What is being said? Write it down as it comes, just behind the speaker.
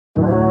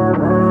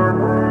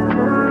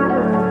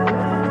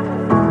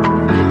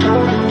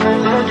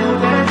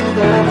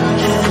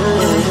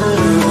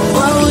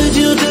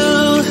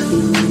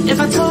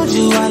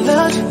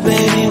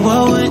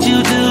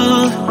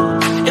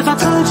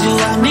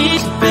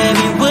need you,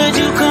 baby, would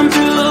you come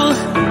through?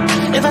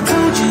 If I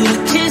told you to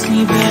kiss me,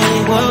 baby,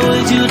 what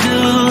would you do?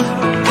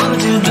 What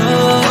would you do?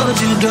 What would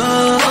you do?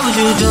 What would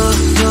you do?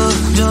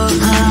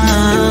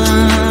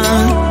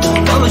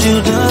 What would you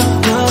do? What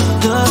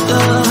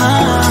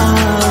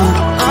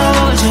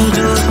would you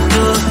do?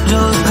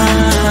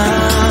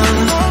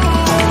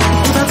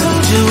 If I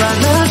told you I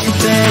love you,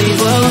 baby,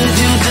 what would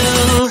you do?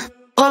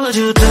 What would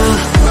you do?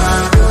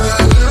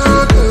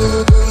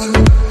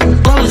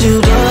 What would you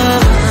do?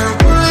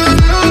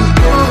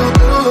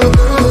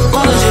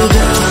 What would you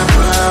do?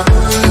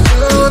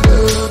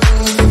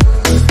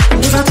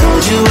 If I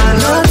told you I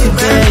love you,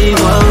 babe,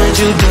 what would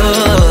you do?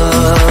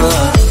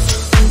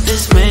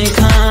 This may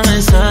come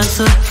as a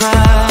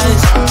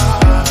surprise,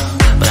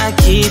 but I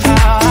keep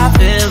how I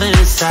feel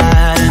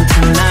inside. And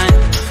tonight,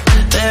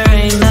 there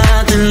ain't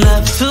nothing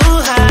left to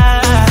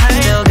hide.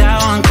 Still got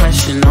one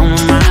question on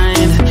my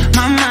mind,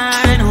 my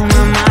mind, on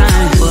my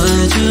mind.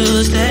 Would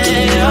you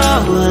stay or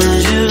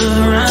would you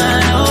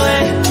run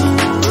away?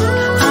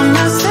 I'm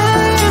not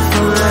saying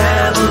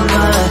forever,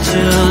 but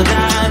you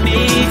got me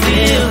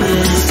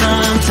feeling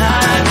some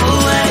type of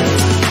way.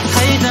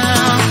 How you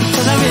down?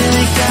 'Cause I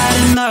really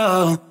gotta know.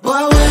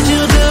 What would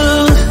you do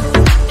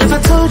if I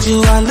told you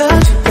I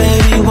loved you,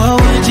 baby? What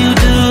would you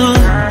do?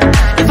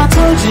 If I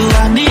told you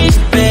I need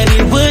you, baby,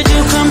 would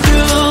you come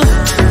through?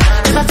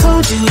 If I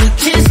told you to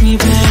kiss me,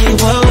 baby,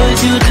 what would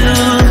you do?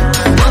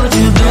 What would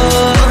you do?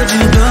 What would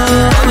you do?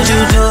 What would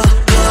you do?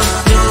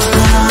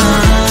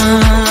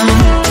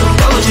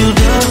 What would you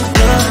do?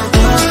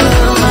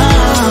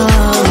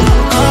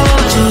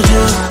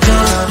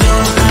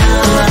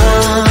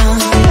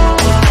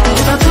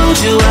 If I told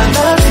you I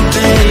love you,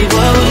 babe,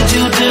 what would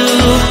you do?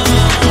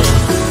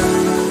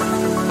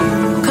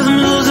 'Cause I'm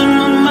losing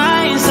my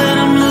mind, said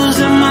I'm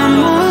losing my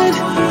mood,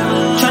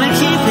 trying to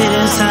keep it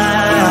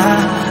inside.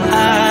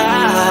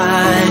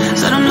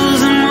 Said I'm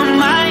losing my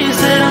mind,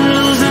 said I'm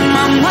losing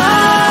my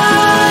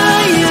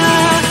mind.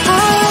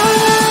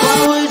 What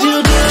would you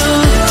do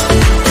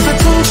if I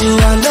told you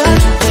I love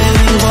you,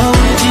 baby? What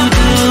would you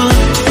do?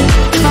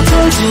 If I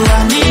told you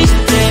I need you,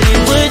 baby,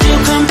 would you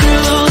come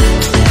through?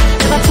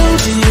 If I told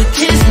you to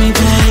kiss me,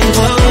 baby,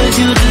 what would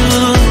you do?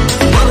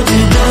 What would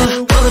you do?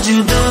 What would you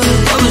do?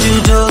 What would you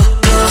do?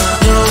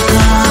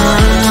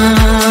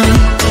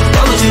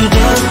 What would you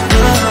do?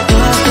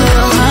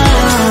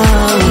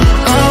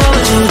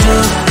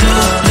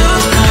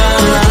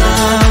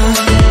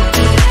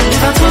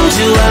 If I told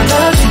you I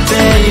love you,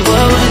 baby,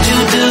 what would you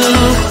do?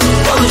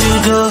 What would you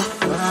do?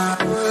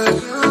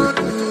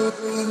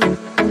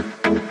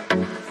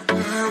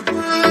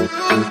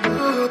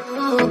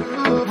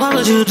 What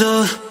would you do?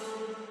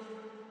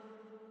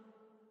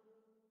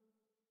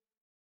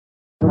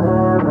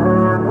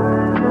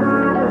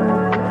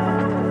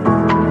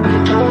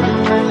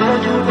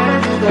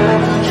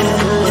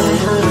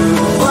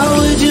 What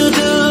would you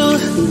do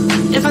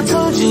if I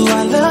told you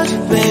I loved you,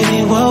 baby?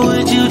 What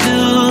would you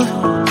do?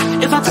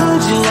 If I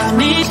told you I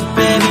need you,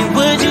 baby,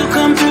 would you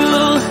come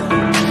through?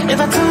 If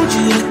I told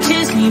you to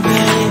kiss me,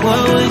 baby,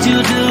 what would you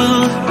do?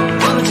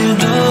 What would you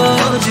do?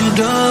 What would you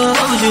do?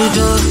 What would you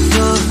do?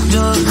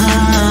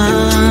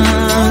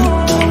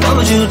 What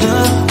would you do?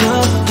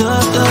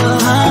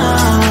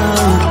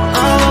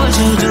 What would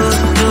you do?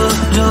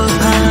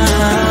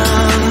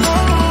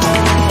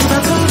 If I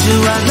told you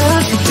I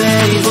love you,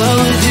 baby, what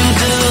would you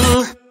do?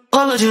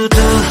 What would you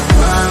do?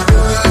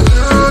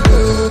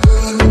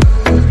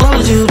 What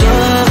would you do?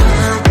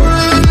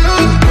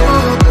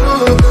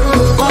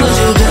 What would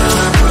you do?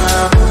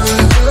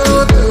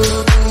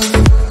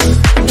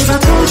 If I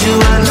told you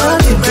I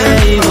love you,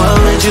 baby, what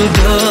would you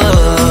do?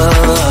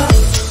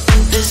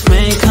 This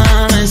may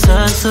come as a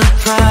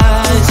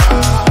surprise,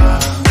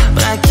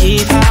 but I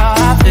keep how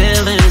I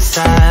feel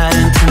inside.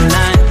 And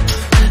tonight,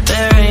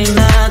 there ain't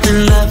nothing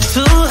left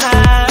to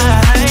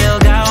hide. Still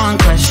got one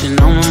question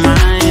on my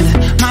mind,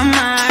 my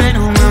mind,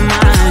 on my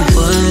mind.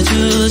 Would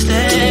you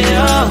stay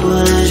or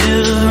would you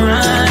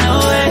run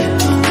away?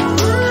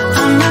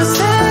 I'm not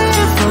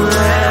saying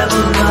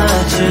forever,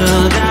 but you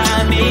got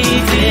me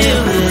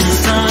feeling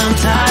some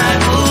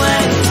type of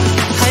way.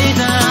 How you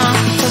down?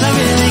 'Cause I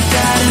really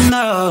gotta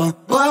know.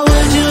 What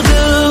would you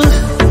do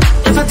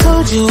if I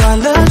told you I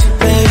loved you,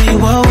 baby?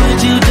 What would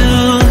you do?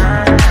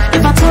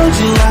 If I told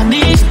you I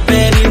need you,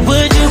 baby,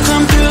 would you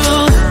come through?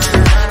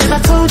 If I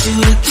told you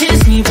to kiss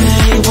me,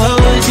 baby, what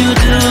would you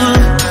do?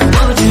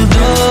 What would you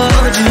do?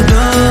 What would you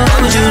do? What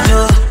would you do?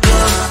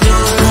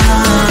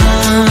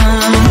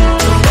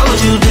 What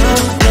would you do?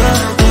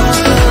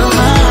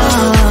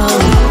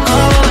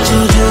 What would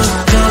you do?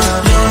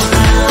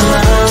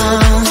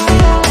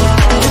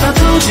 If I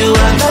told you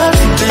I love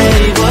you,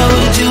 baby, what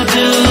would you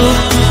do?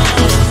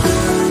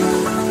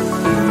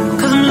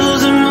 'Cause I'm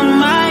losing my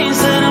mind,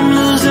 said I'm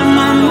losing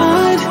my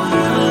mood,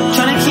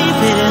 trying to keep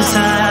it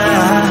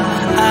inside.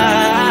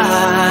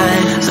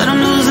 Said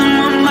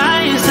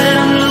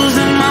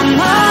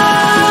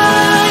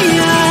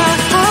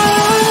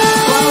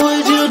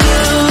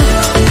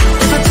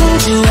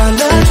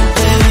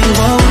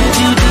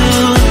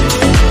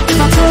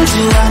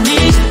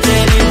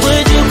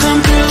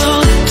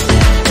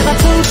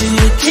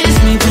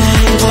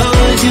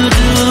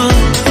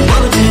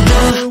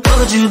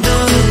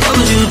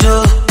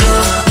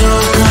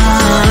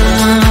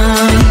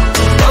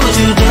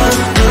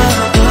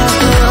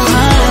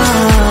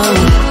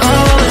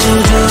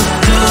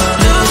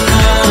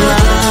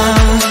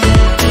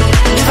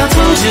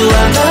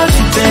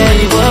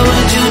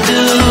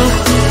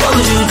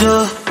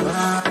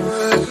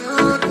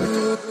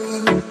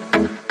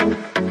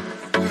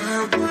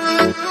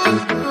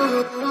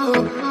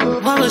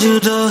What would you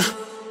do?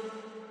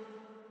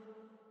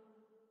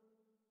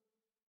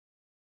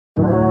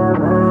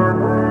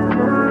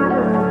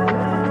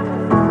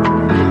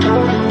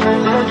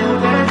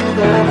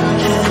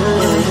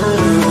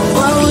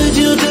 What would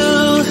you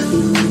do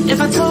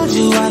if I told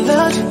you I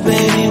loved you,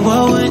 baby?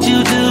 What would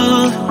you do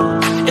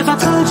if I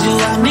told you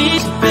I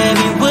need you,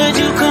 baby? Would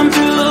you come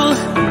through?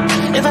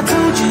 If I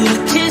told you to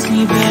kiss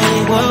me, baby,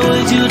 what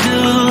would you do?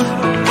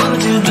 What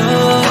would you do?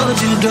 What would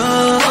you do?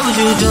 What would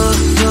you do?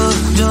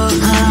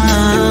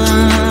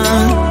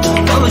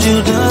 What would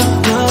you do?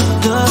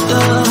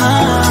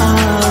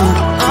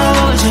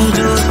 What would you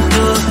do?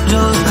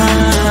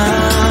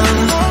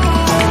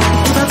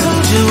 If I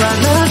told you I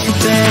love you,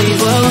 baby,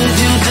 what would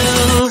you do?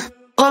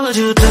 What would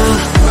you do?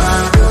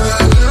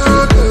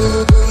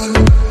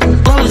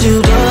 What would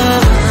you do?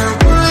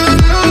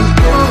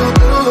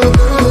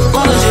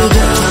 What would you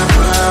do?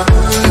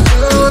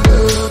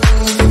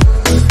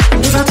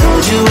 If I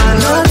told you I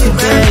love you,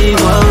 babe,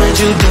 what would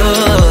you do?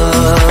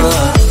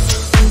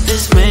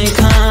 This may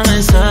come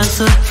as a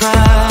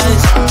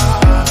surprise,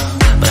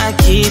 but I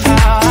keep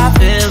how I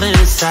feel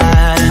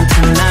inside. And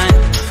tonight,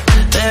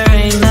 there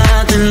ain't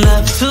nothing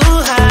left to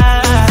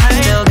hide.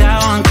 Still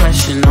got one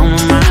question on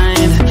my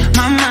mind,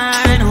 my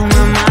mind, on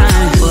my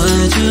mind.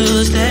 Would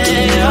you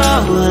stay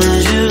or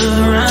would you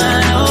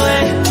run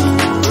away?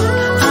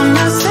 I'm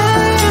not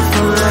saying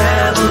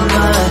forever,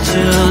 but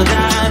you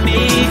got me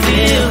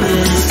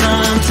feeling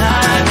some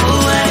type of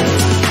way.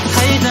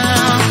 Hey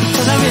down,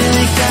 cause I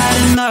really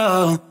gotta know.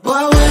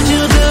 What would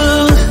you do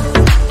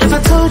if I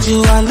told you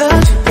I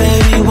loved you,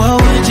 baby? What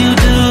would you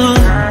do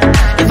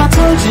if I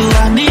told you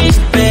I need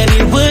you, baby?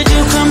 Would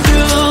you come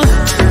through?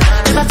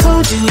 If I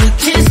told you to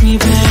kiss me,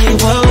 baby,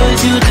 what would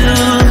you do?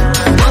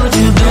 What would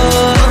you do?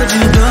 What would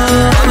you do?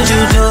 What would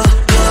you do?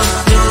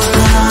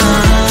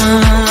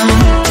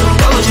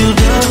 What would you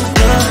do?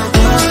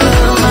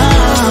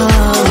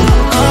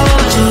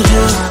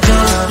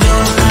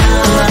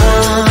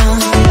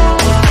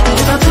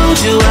 If I told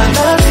you I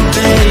love you,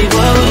 babe,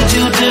 what would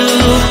you do?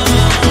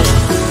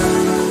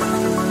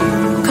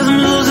 Cause I'm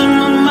losing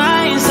my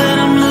mind, said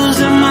I'm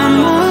losing my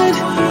mind,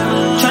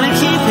 trying to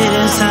keep it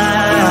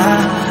inside.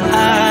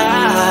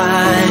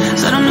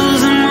 Said I'm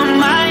losing my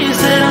mind,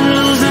 said I'm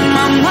losing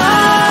my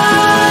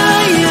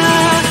mind.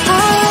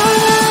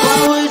 What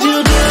would you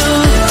do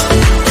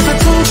if I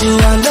told you I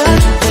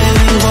loved you,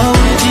 baby? What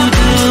would you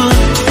do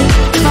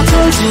if I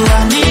told you I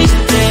need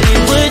you, baby?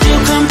 Would you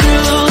come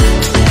through?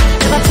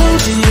 If I told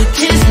you to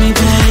kiss me,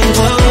 baby,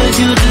 what would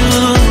you do?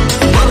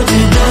 What would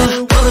you do?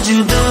 What would you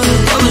do?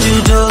 What would you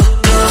do?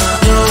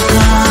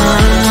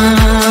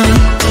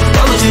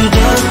 What would you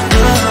do?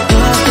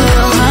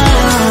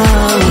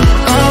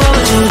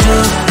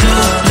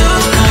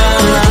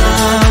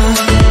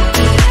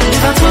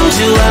 If I told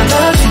you I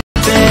love you,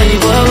 baby,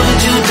 what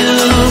would you do?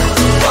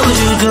 What would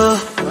you do?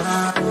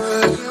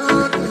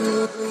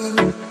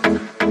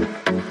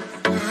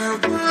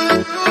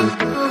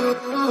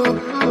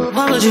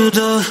 What would you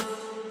do?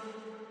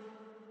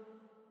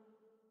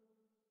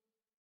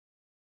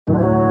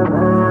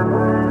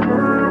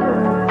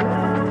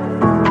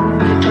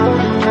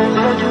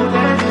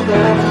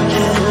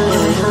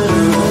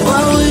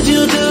 What would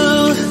you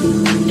do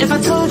if I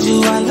told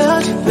you I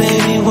loved you,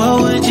 baby?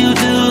 What would you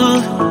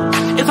do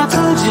if I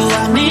told you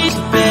I need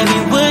you, baby?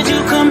 Would you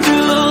come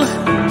through?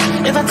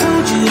 If I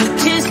told you to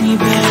kiss me,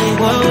 baby,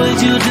 what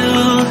would you do?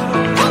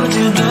 What would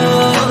you do?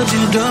 What would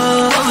you do?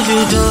 What would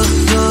you do?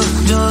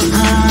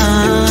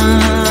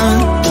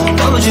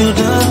 What would you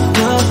do?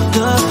 What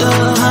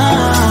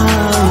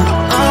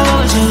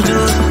would you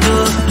do?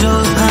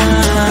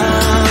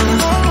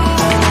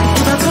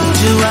 If I told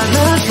you I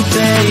love you,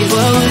 babe,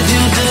 what would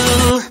you do?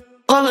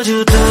 What would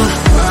you do?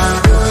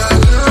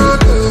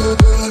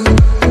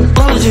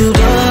 What would you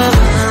do?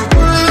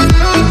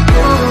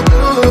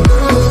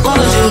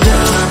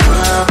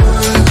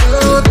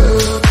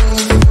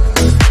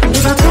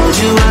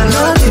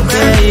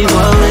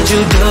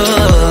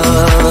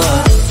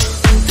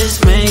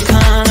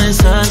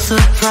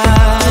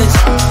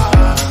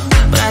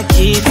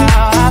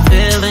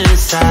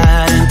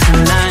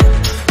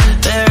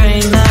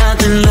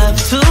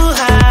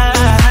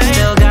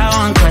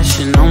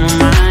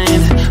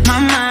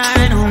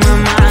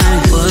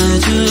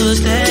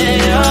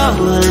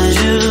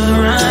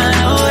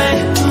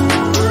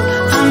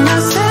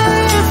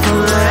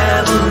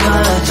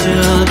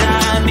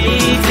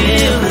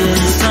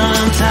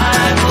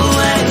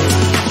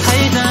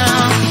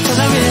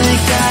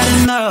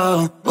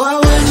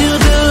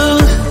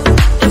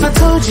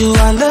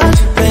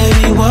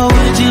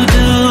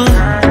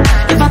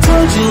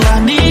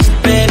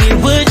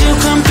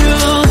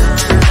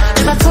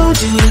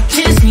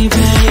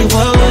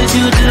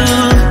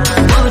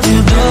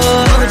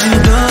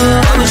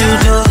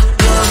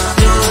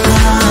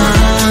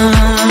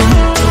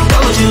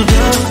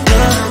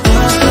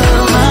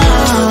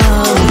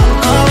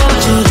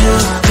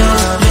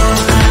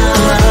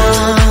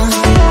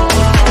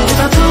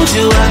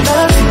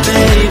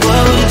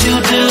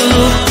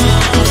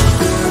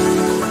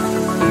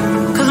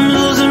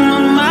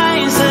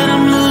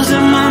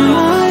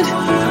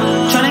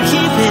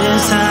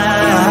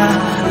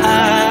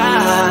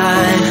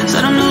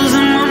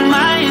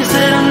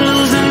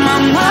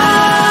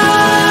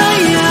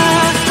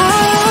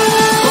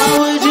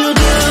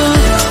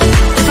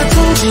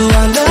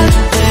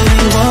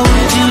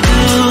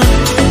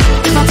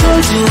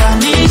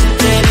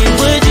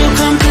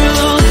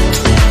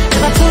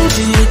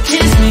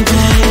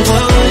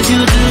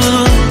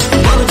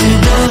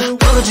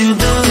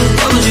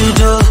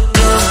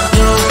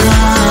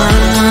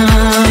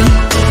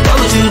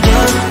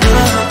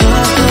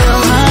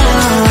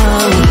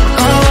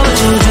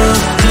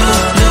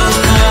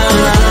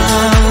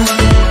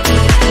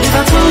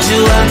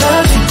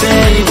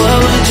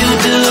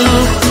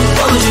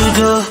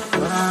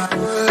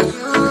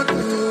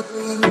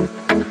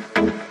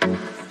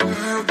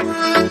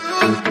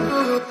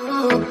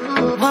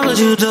 would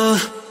you do?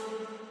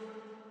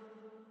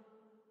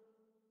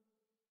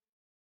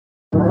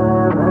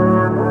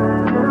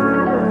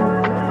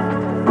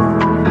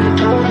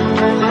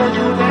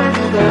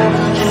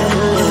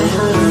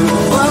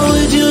 What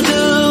would you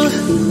do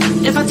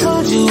if I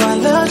told you I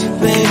loved you,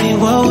 baby?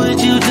 What would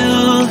you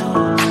do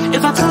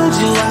if I told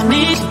you I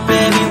need you,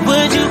 baby?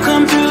 Would you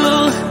come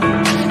through?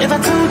 If I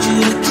told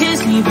you to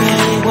kiss me,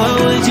 baby, what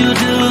would you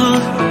do?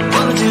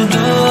 What would you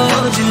do?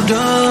 What would you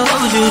do?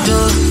 What would you do?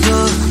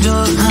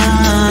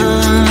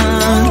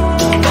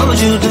 What would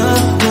you do? What would you do?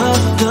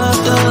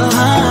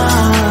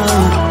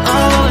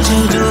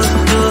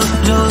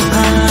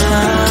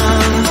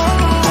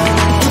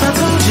 If I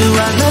told you I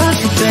love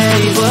you,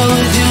 baby, what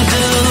would you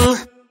do?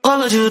 What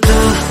would you do?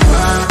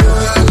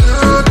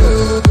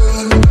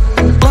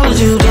 What would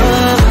you do?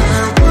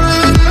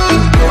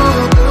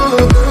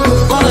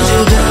 What would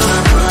you do?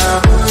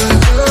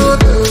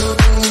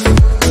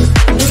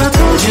 If I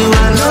told you I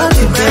love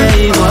you,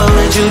 baby, what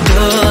would you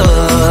do?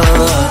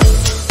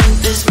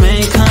 This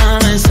may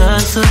come as a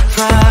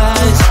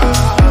surprise,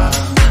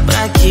 but I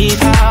keep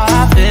how I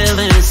feel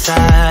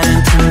inside.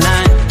 And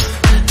tonight,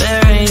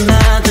 there ain't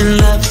nothing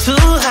left to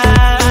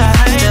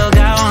hide. Still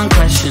got one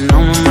question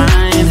on my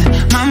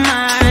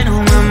mind,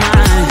 on my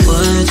mind.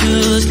 Would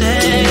you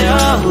stay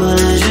or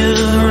would you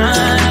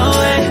run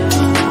away?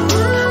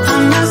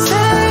 I'm not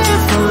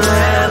saying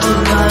forever,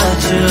 but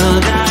you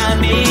got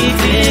me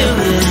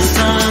feeling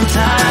some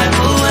type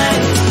of way.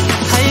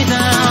 How you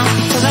down?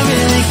 'Cause I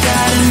really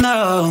gotta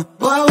know.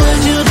 What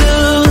would you do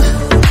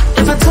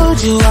if I told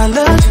you I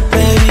loved you,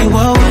 baby?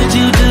 What would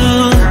you do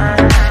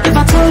if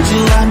I told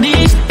you I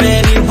need you,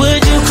 baby?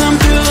 Would you come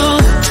through?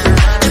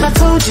 If I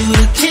told you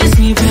to kiss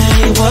me,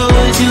 baby, what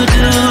would you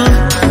do?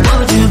 What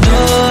would you do?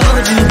 What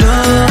would you do?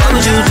 What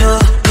would you do?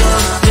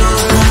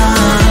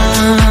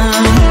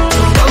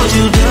 What would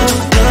you do?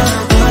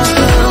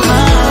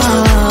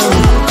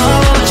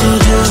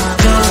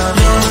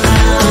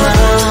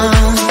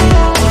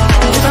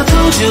 If I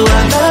told you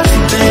I love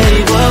you,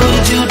 babe, what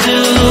would you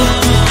do?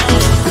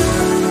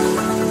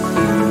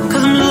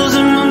 'Cause I'm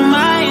losing my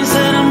mind,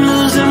 said I'm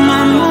losing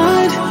my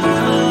mind,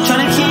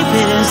 trying to keep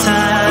it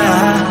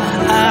inside.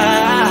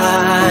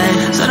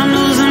 Said I'm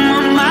losing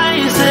my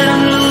mind, said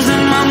I'm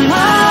losing my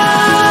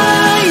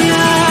mind.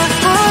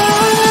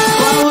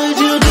 What would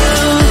you do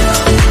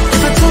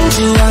if I told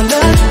you I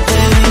love you,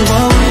 baby?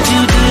 What would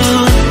you do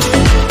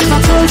if I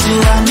told you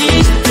I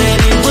need you,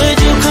 baby? Would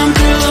you come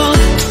through?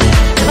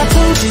 If I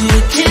told you to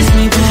kiss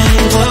me,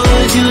 baby, what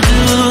would you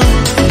do?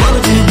 What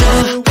would you do?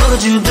 What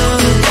would you do?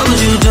 What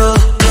would you do?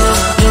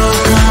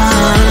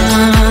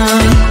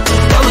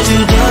 What would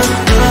you do?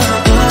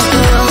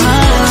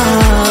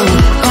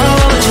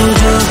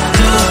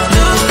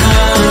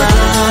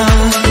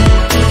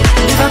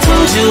 If I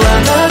told you I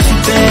love you,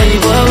 baby,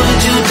 what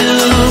would you do?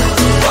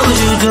 What would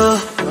you do?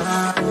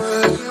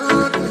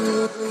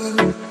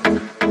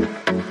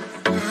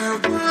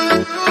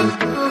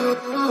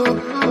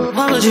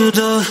 What would you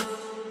do?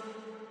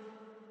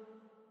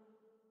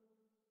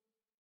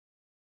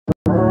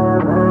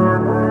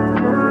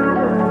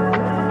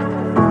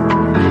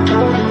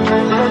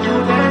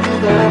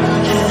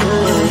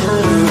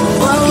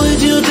 What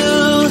would you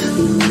do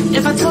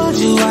if I told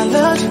you I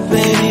loved you,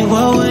 baby?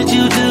 What would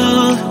you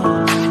do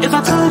if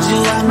I told you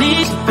I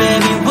need you,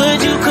 baby?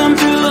 Would you come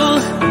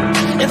through?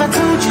 If I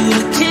told you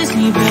to kiss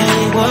me,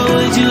 baby, what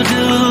would you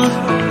do?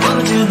 What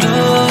would you do?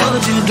 What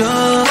would you do?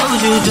 What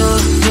would you do?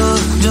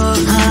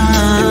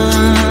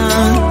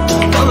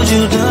 What would you do? What would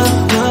you do?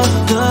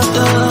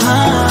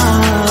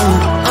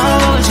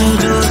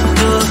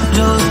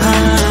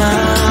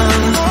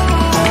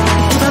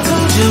 If I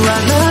told you I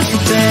love you,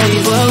 baby,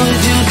 what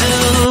would you do?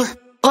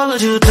 What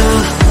would you do?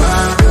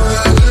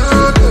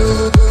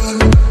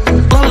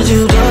 What would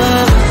you do?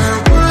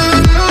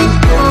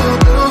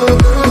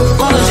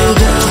 What would you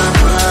do?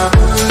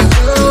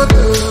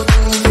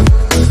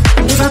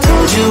 If I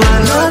told you I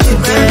love you,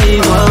 baby,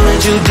 what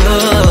would you do?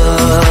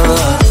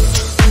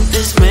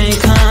 This may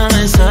come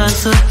as a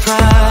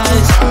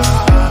surprise,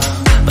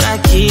 but I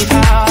keep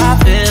how I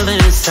feel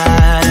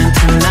inside. And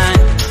tonight,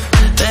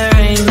 there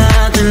ain't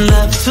nothing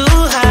left to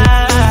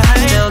hide.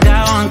 Still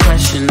got one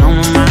question on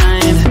my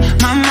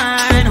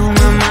mind, on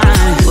my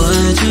mind.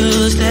 Would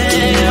you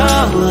stay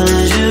or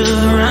would you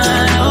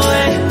run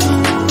away?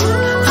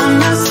 I'm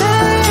not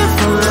saying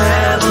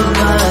forever,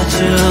 but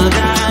you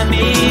got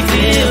me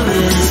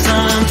feeling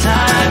some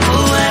type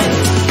of way.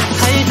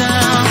 How you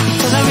down?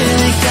 'Cause I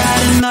really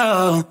gotta know.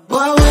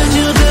 What would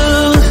you do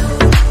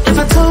if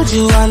I told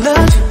you I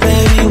loved you,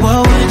 baby? What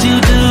would you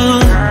do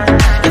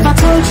if I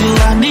told you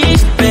I need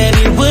you,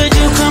 baby? Would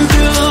you come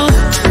through?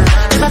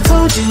 If I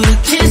told you to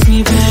kiss me,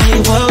 baby,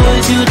 what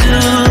would you do?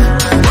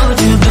 What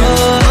would you do?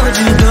 What would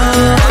you do?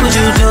 What would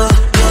you do?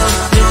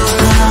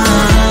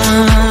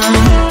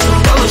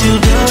 What would you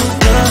do?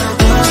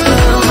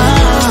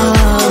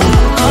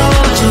 What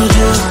would you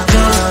do?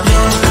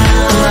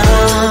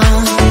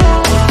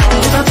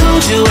 If I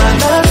told you I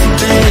love you,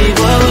 baby,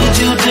 what would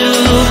you do?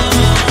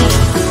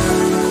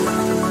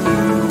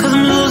 'Cause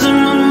I'm losing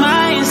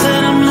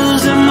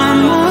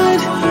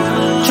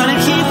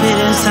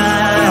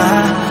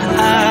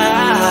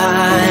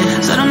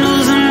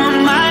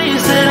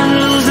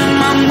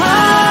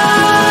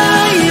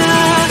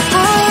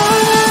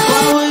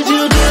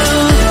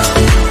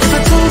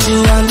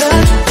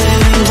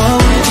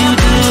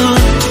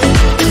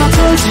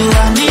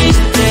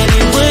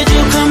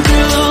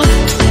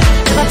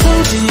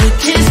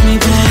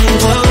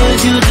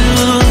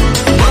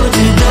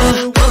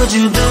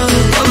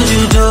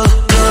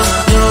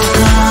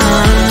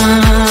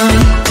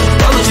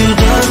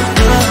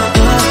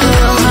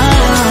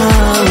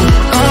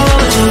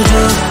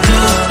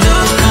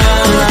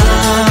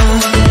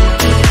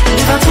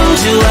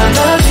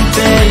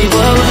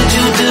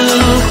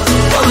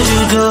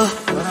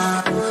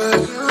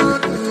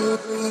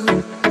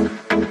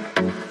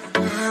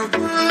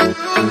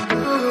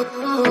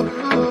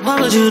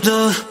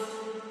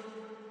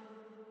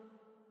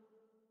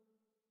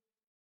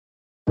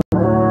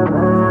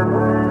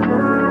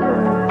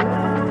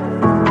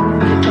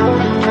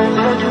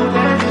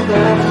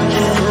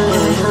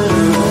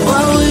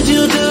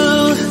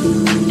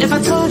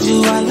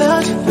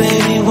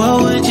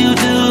would you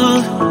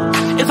do?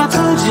 If I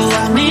told you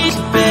I need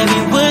you, baby,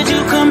 would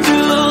you come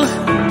through?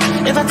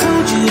 If I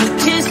told you to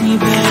kiss me,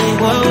 baby,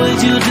 what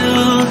would you do?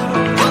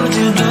 What would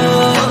you do?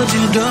 What would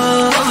you do?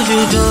 What would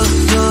you do?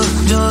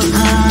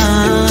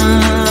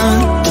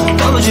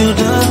 What would you do? What would you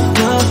do?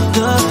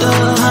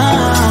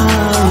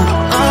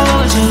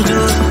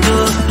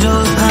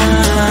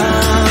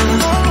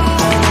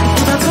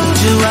 If I told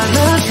you I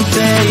love you,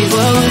 baby,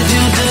 what would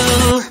you do?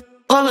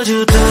 What would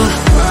you do?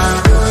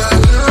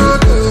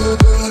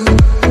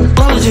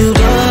 What would you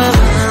do?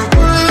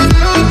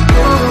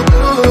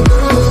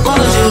 What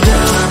would you do?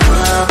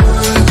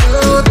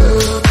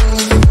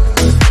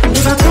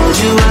 If I told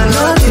you I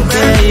love you,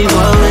 babe,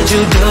 what would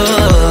you do?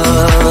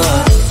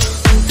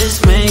 This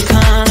may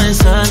come as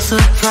a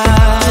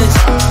surprise,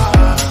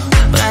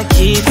 but I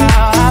keep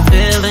how I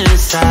feel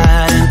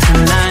inside. And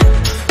tonight,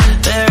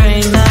 there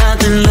ain't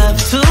nothing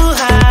left to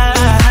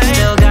hide.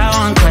 Still got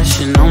one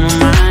question on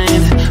my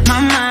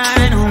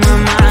mind, on my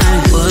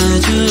mind.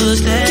 Would you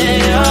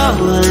stay or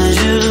would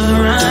you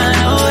run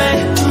away?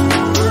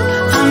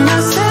 I'm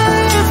not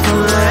saying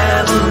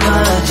forever,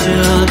 but you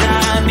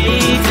got me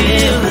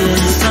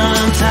feeling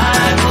some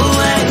type of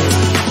way.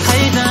 How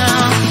you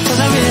down? 'Cause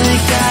I really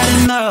gotta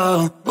know.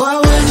 What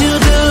would you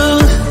do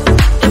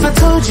if I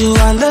told you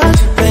I loved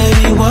you,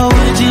 baby? What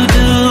would you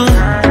do?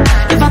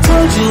 If I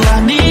told you I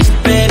need you,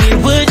 baby,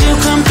 would you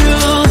come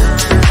through?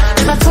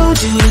 If I told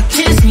you to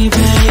kiss me,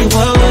 baby,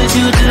 what would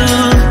you do?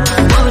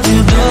 What would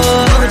you do?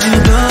 What would you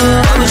do?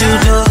 What would you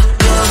do?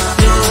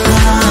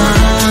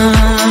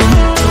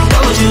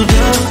 What would you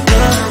do?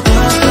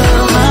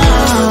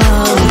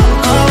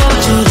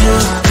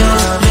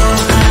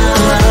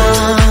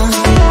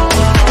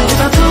 If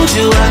I told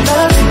you I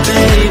love you,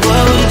 babe,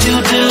 what would you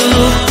do?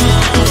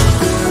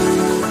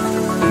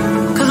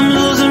 'Cause I'm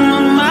losing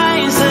my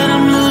mind, said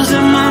I'm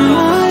losing my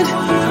mind,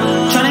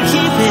 trying to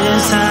keep it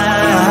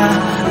inside.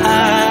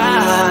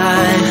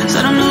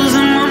 Said I'm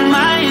losing my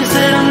mind,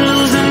 said I'm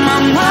losing my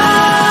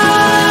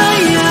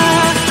mind,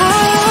 yeah.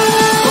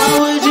 What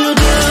would you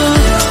do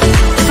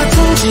if I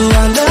told you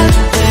I love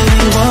you, baby?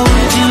 What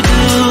would you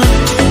do?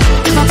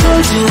 If I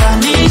told you I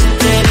need you,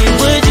 baby,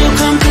 would you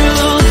come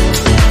through?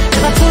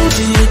 If I told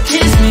you to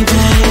kiss me,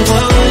 baby,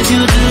 what would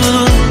you do?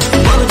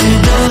 What would you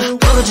do?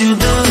 What would you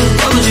do?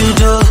 What would you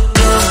do?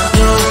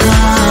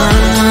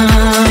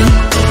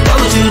 What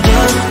would you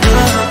do?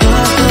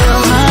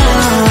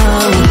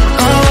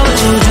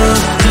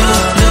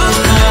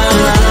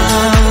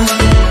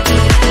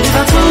 If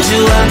I told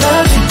you I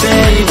love you,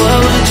 baby, what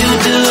would you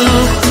do?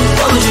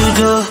 What would you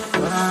do?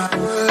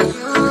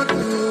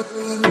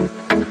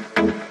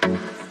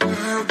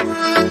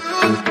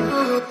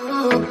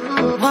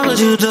 What would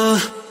you do?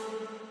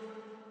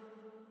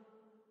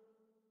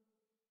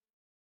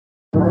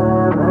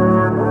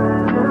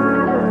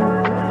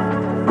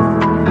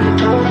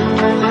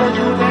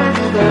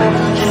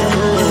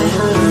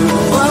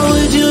 What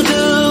would you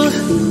do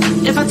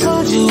if I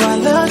told you I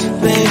loved you,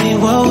 baby?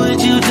 What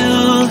would you do?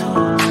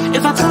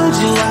 If I told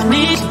you I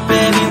need you,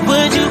 baby,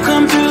 would you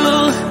come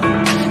through?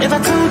 If I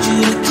told you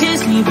to kiss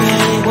me,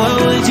 baby, what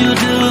would you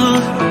do?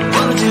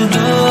 What would you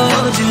do?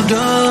 What would you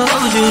do? What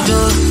would you do?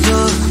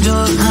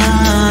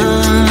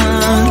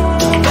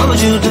 What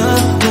would you do?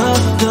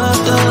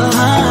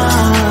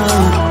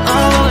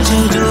 What would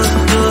you do?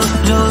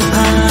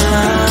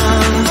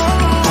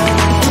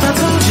 If I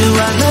told you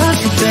I love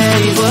you,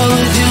 baby, what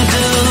would you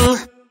do?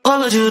 What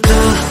would you do?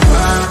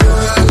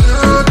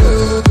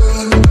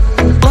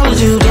 What would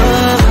you do?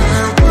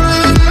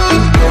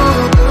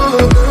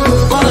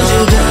 What would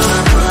you do?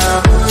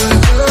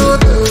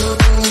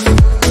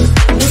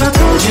 If I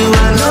told you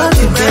I love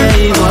you,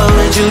 baby, what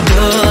would you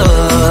do?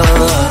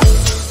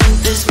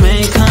 This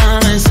may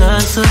come as a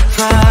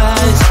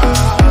surprise,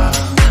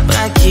 but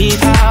I keep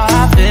how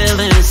I feel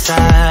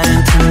inside.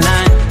 And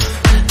tonight,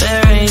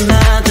 there ain't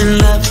nothing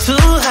left to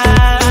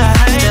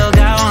hide. Still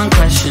got one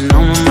question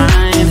on my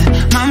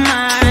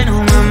mind,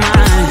 on my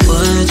mind.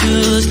 Would you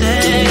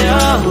stay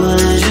or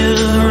would you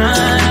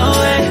run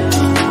away?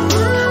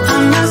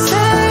 I'm not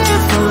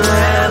saying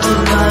forever,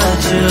 but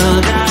you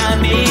got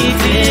me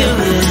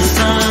feeling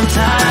some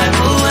type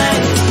of way.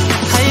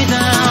 How you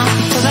down?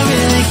 'Cause I really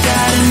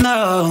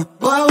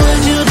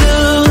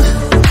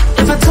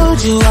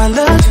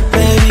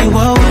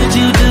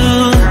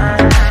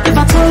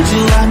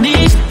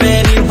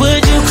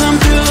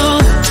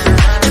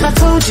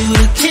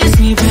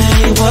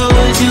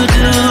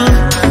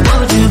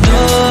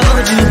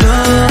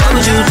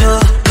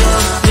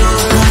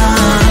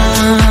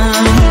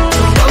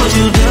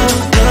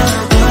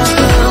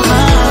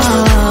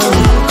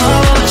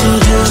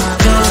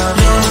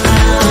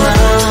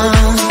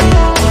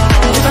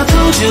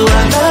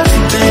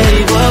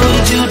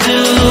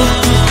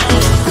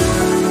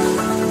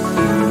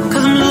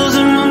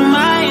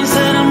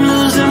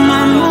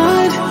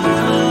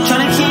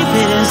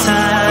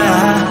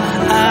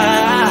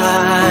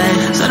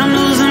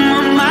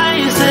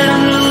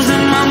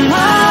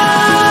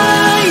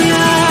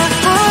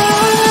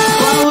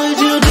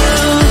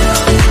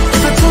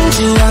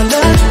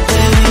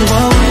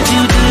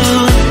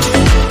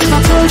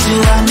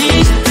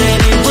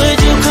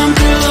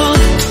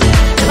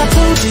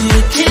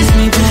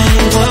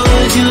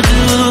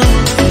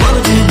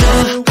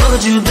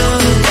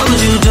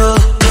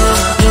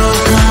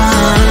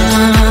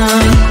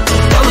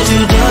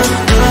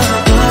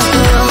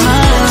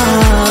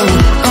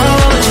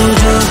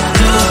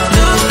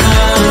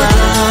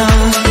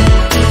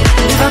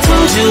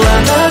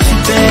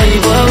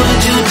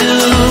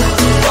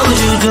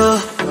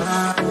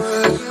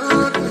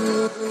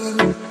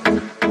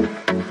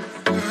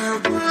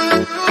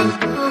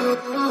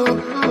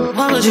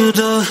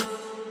do?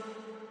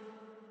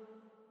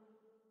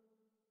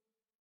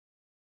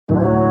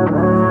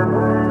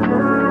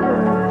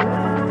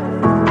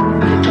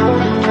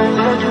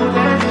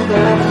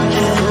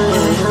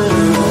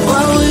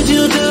 What would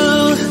you do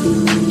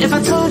if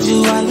I told you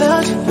I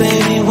loved you,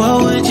 baby? What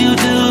would you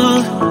do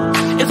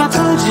if I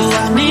told you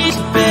I need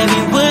you, baby?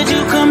 Would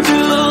you come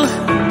through?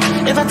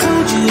 If I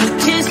told you to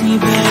kiss me,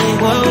 baby,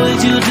 what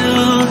would you do?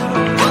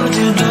 What would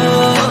you do?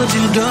 What would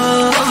you do?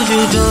 What would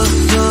you do?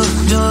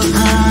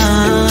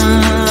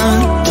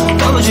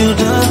 What would you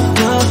do?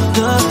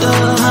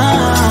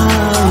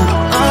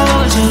 What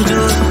would you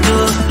do?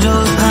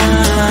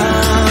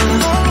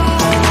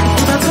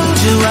 If I told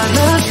you I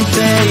love you,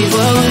 baby,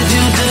 what would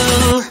you do?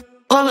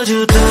 What would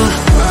you do?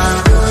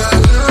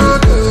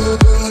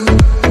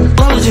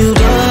 What would you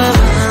do?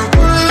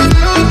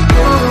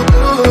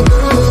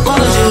 What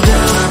would you do?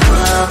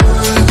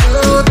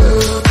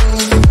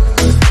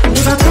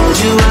 If I told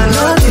you I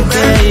love you,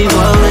 babe,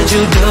 what would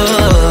you do?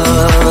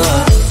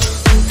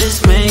 This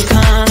may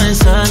come as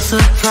a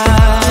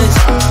surprise,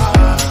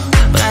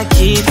 but I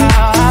keep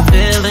how I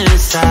feel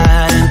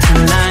inside. And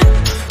tonight,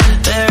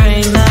 there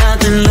ain't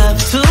nothing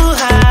left to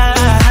hide.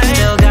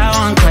 Still got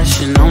one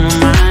question on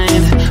my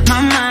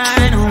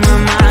mind, on my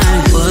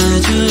mind.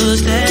 Would you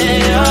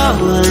stay or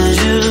would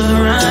you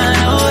run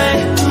away?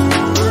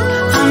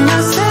 I'm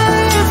not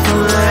saying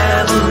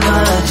forever,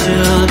 but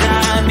you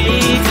got me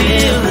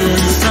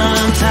feeling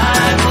some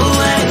type of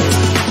way.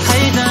 How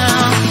you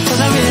down? 'Cause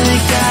I really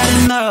gotta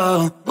know.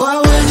 What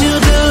would you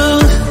do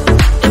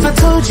if I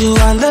told you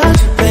I loved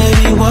you,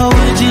 baby? What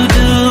would you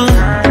do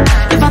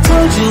if I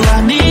told you I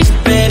need you,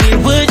 baby?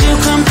 Would you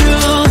come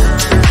through?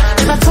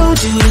 If I told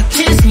you to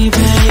kiss me,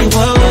 baby,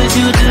 what would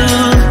you do?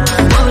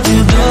 What would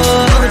you do?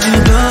 What would you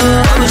do?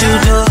 What would you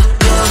do?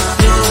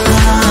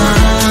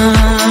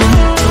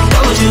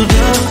 What would you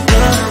do?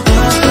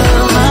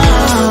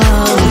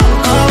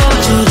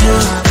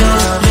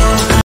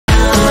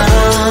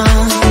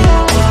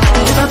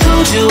 If I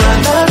told you I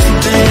love you,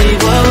 babe,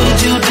 what would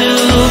you do?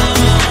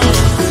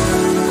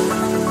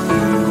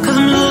 'Cause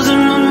I'm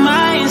losing my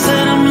mind,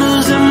 said I'm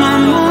losing my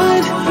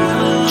mind,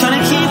 trying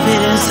to keep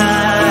it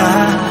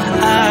inside.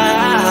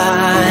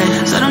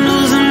 Said I'm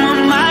losing my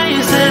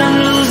mind, said I'm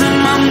losing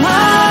my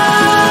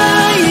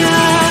mind.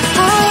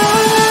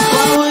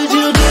 What would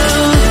you do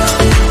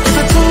if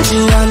I told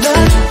you I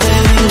love you,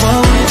 baby? What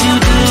would you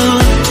do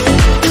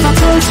if I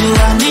told you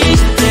I need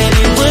you,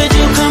 baby? Would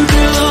you come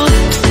through?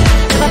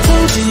 If I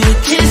told you to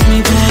kiss me,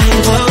 baby,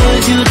 what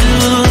would you do?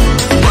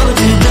 What would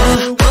you do?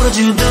 What would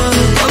you do?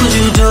 What would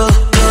you do?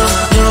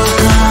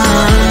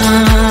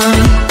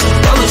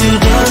 What would you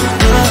do?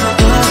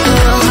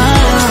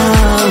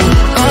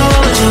 What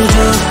would you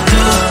do?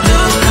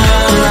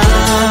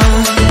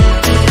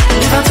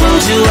 If I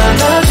told you I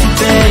love you,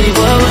 baby,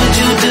 what would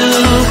you do?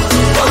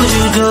 What would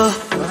you do?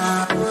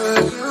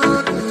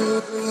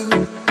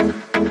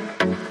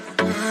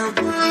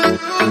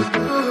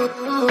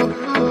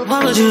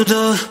 What would you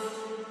do?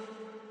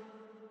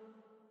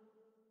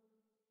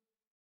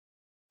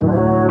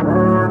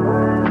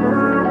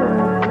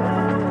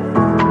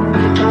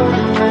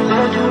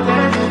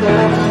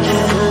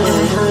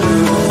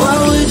 What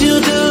would you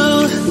do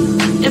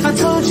if I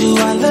told you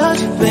I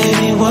loved you,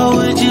 baby? What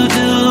would you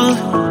do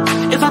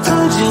if I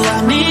told you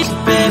I need you,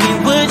 baby?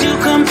 Would you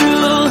come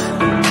through?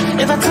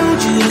 If I told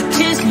you to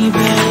kiss me,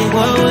 baby,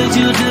 what would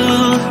you do?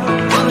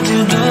 What would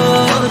you do?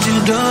 What would you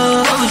do?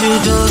 What would you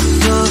do?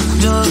 What would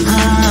you do?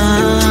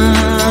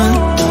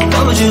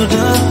 What would you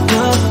do?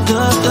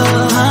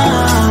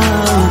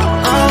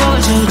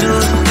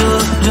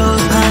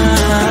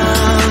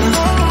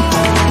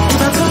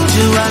 If I told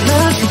you I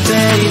love you,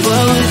 baby,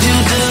 what would you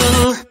do?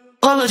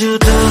 What would you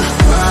do?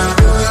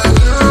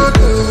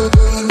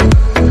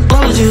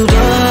 What would you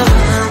do?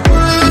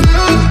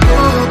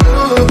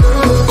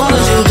 What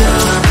would you do?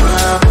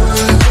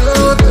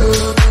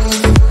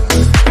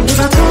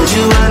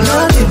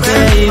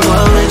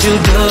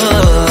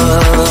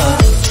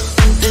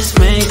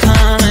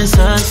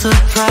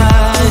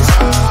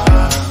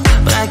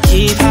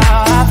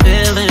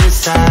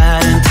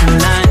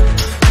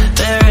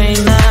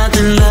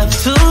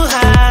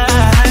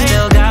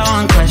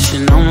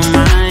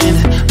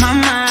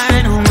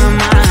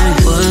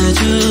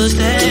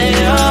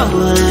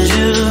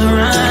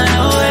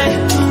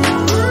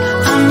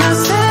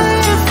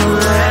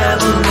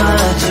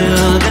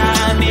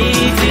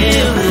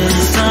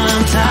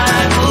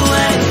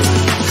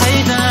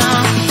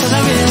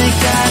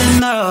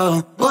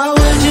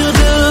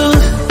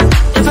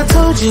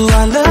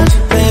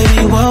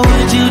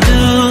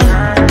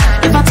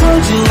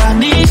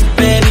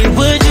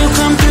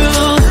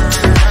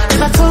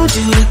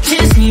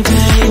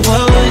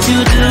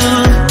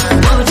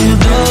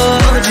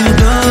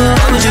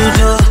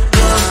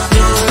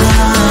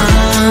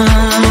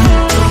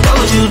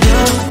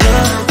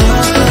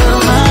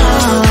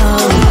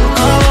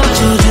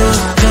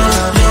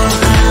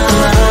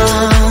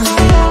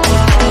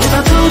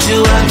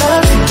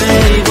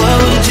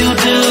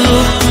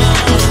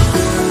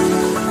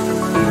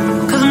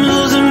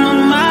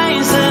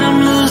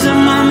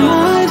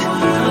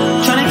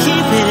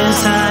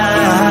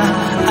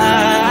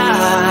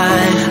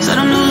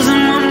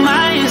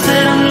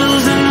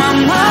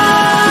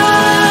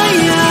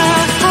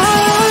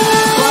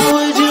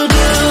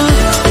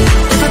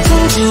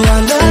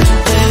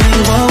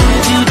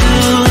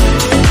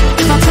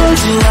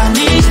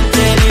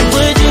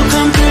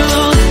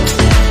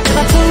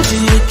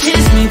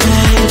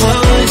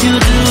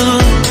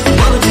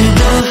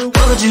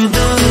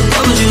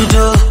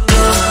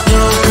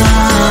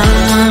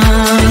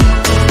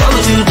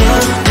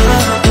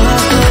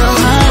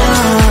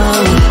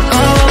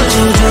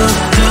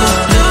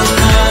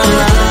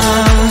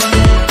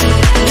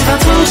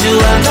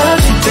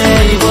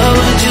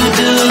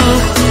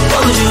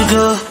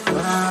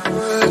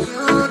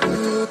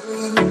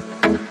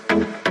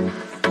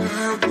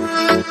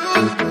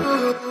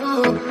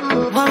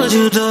 would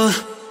you do?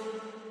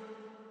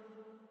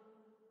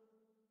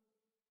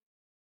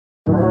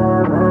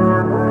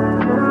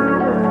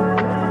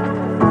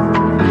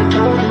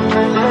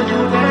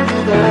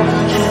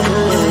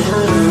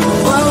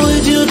 What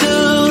would you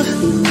do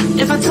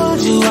if I told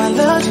you I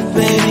loved you,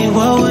 baby?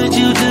 What would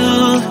you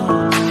do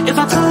if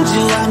I told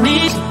you I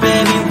need you,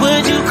 baby?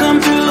 Would you come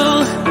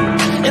through?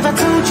 If I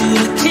told you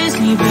to kiss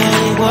me,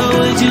 baby, what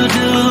would you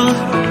do?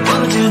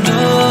 What would you do?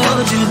 What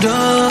would you do?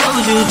 What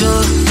would you do?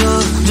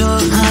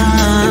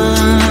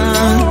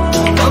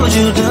 What would you do? What would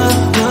you do?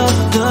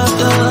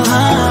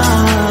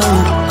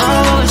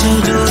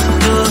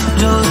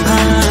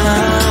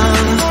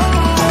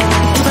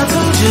 If I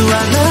told you I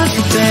love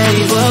you,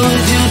 baby, what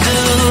would you do?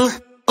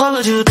 What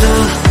would you do?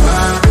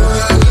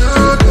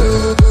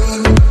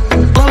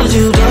 What would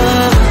you do?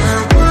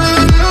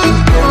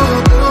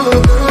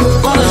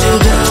 What would you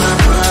do?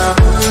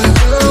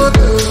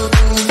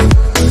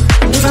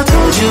 If I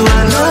told you I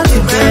love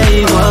you,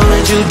 babe, what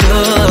would you do?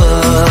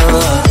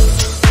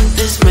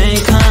 This may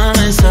come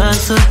as a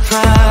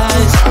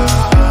surprise,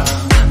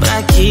 but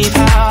I keep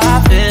how I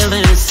feel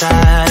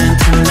inside. And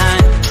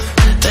tonight,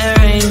 there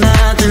ain't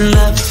nothing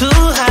left to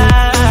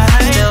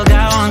hide. Still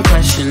got one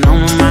question on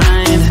my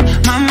mind,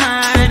 my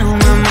mind, on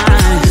my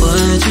mind.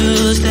 Would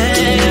you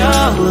stay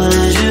or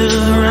would you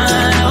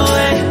run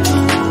away?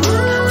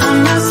 I'm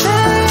not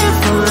saying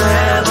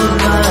forever,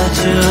 but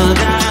you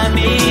got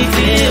me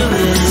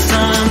feeling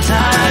some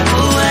type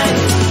of way.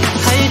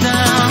 How you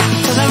down?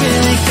 'Cause I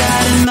really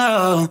gotta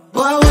know.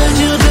 What would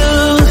you do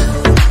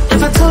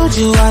if I told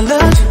you I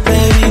loved you,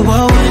 baby?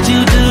 What would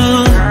you do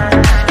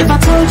if I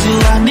told you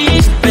I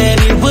need you,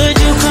 baby? Would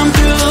you come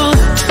through?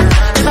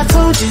 If I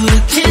told you to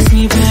kiss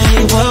me,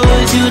 baby, what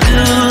would you do?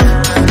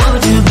 What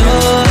would you do?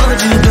 What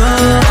would you do?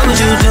 What would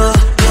you do?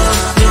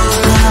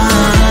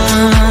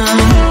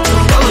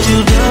 What would you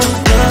do?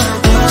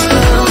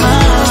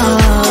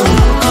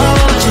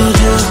 What would you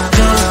do?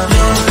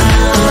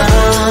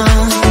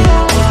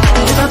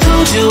 If I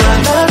told you I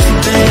love you,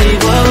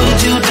 babe, what would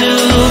you do?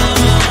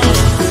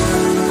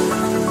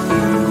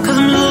 'Cause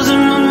I'm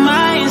losing my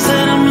mind,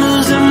 said I'm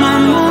losing my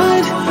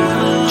mind,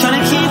 trying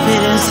to keep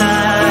it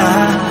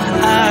inside.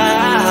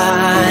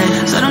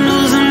 Said I'm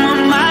losing my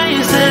mind,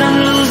 said I'm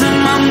losing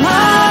my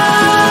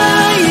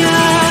mind.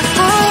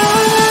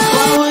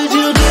 What would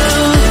you do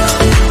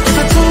if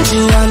I told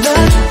you I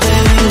loved you,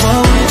 baby? What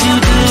would you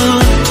do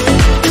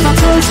if I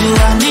told you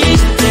I need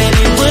you,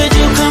 baby? Would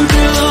you come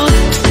through?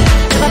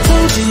 If I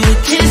told you to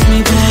kiss me,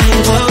 baby,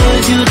 what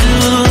would you do?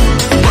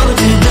 What would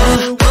you do?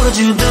 What would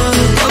you do?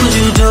 What would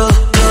you do?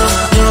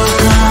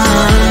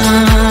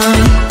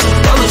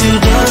 What would you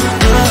do?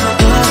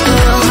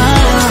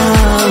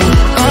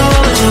 What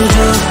would you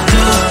do?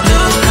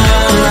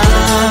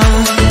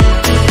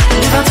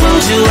 If I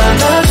told you I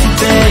love you,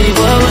 baby,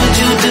 what would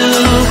you do?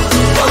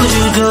 What would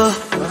you do?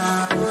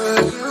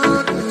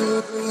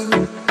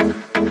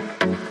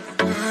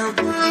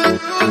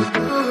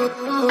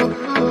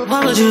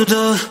 What would you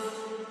do?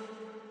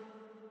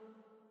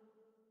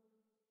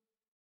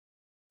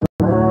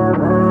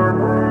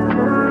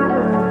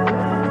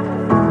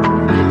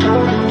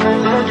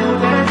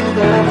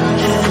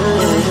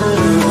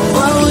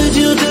 What would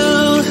you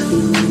do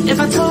if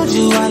I told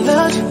you I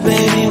loved you,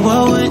 baby?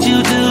 What would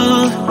you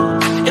do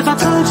if I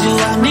told you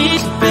I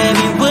need you,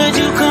 baby? Would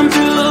you come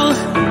through?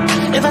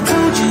 If I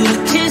told you to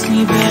kiss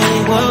me, baby,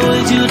 what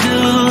would you do?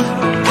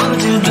 What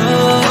would you do?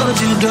 What would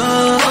you do?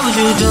 What would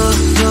you do?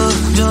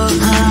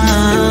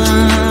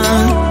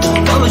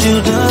 What would you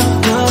do?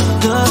 What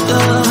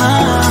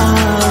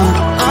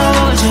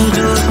would you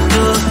do?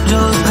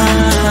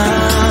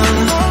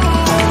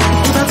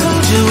 If I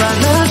told you I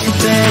love you,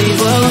 babe,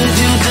 what would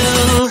you do?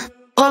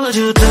 What would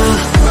you do?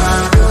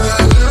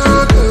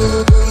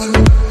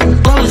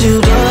 What would you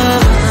do?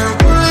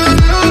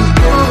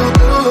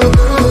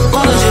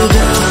 What would you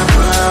do?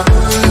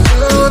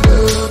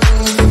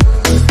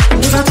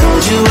 If I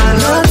told you I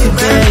love you,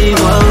 babe,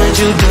 what would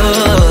you do?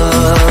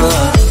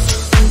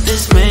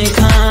 This may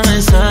come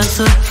as a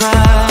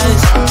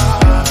surprise,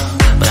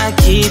 but I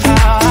keep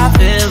how I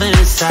feel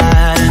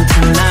inside. And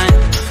tonight,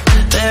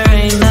 there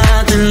ain't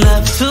nothing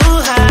left to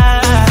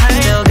hide.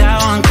 Still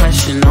got one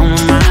question on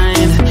my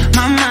mind,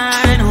 my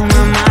mind, on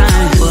my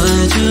mind.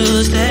 Would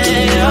you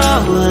stay or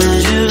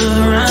would you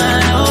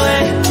run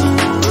away?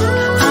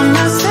 I'm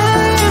not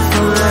saying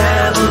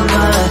forever,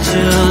 but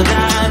you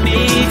got me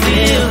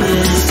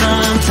feeling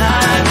some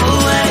type of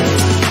way.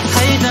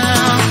 How you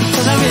down?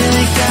 'Cause I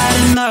really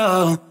gotta know.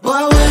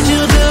 What would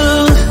you do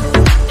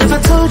if I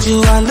told you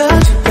I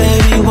loved you,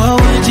 baby? What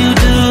would you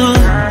do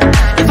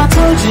if I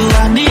told you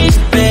I need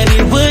you, baby?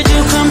 Would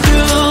you come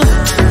through?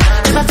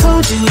 If I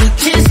told you to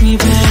kiss me,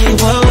 baby,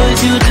 what would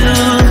you do?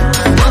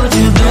 What would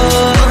you do?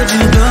 What would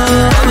you do?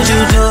 What would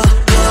you do?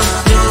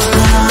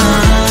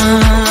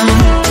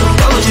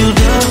 What would you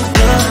do?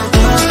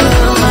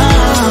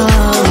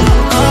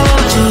 What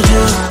would you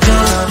do?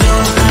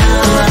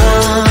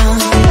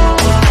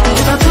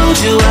 If I told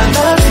you I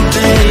love you,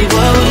 babe,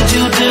 what would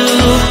you do?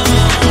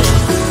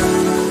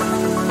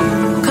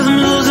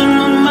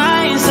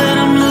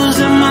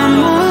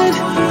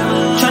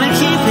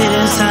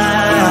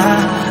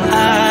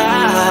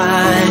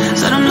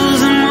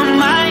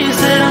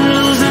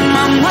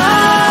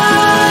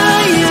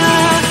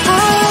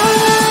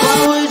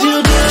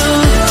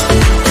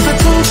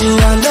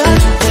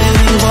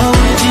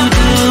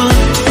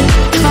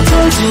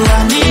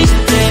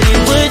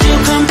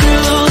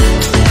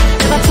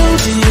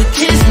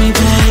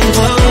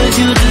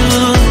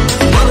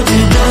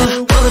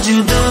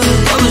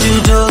 would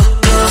you do?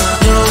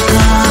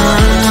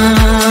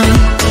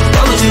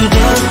 What would you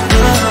do?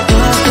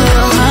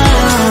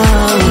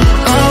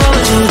 What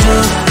would you do?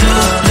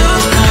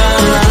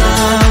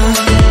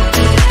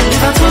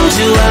 If I told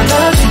you I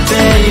love you,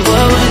 babe,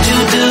 what would you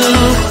do?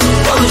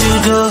 What would you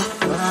do?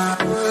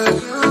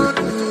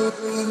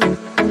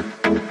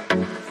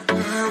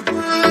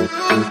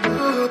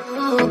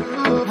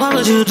 What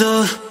would you do?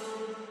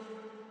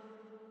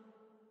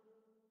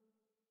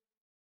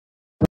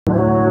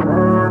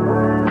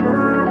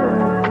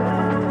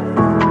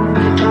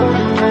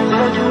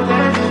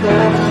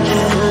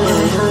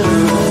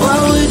 What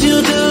would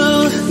you do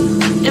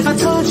if I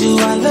told you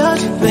I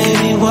loved you,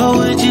 baby? What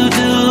would you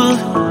do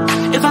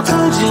if I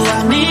told you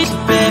I need you,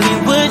 baby?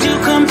 Would you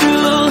come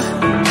through?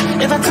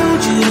 If I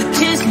told you to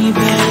kiss me,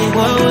 baby,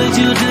 what would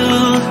you do?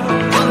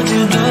 What would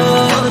you do?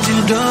 What would you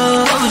do?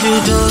 What would you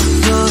do?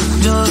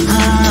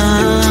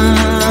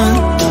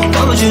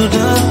 What would you do? What would you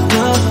do?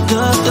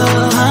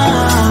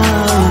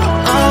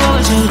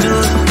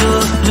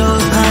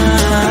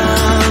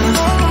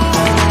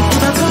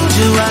 If I told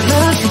you I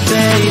love you,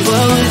 baby,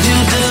 what would you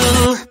do?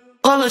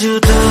 What would you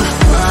do?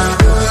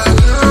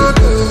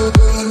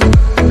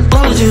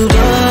 What would you do?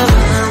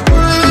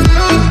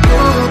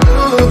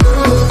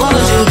 What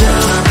would you do?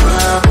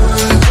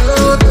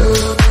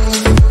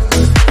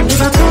 If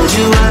I told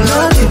you I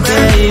love you,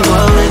 babe,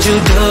 what would you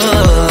do?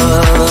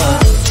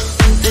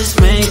 This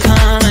may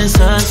come as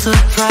a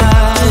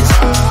surprise,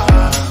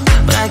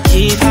 but I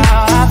keep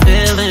how I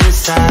feel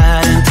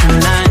inside. And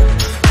tonight,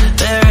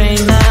 there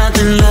ain't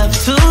nothing left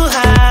to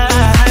hide.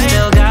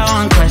 Still got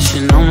one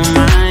question on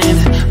my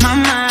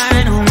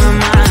mind, on my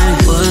mind.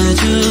 Would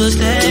you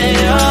stay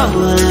or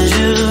would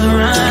you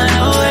run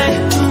away?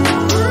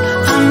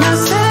 I'm not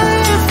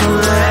saying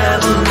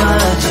forever,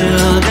 but you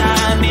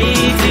got me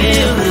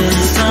feeling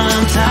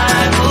some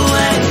type of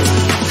way.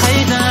 How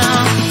you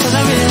down? 'Cause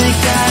I really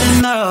gotta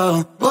know.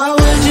 What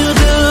would you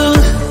do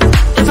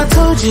if I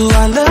told you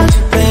I loved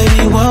you,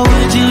 baby? What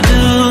would you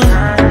do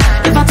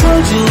if I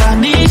told you I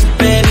need you,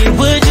 baby?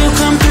 Would you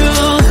come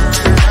through?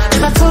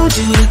 If I told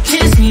you to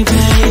kiss me,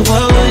 baby,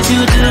 what would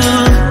you do?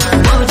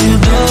 What would you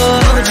do?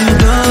 What would you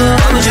do?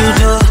 What would you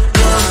do?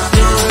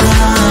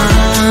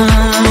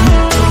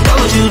 What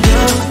would you do?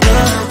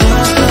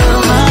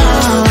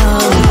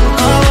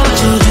 What would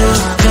you do?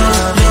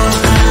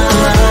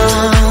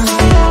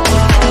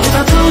 If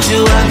I told you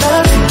I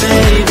love you,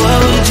 babe, what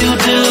would you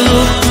do?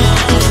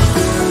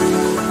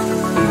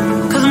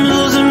 'Cause I'm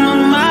losing my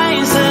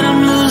mind, said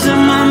I'm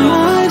losing my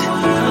mind,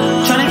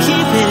 trying to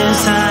keep it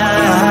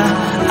inside.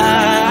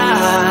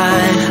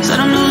 Said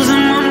I'm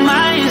losing my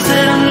mind,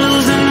 said I'm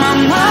losing my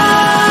mind.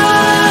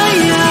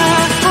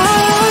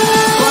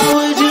 What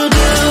would you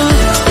do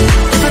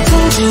if I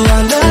told you I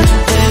love you,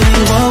 baby?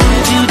 What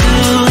would you do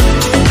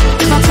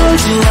if I told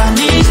you I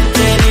need you,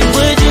 baby?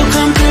 Would you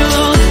come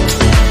through?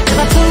 If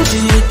I told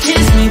you to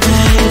kiss me,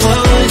 baby, what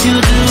would you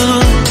do?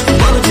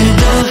 What would you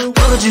do?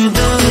 What would you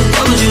do?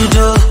 What would you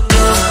do?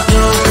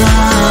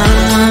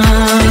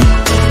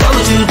 What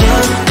would you do?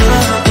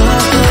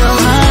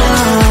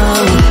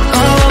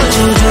 What would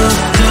you do?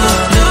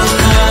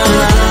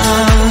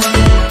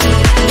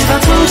 If I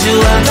told you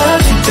I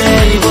love you,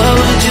 baby, what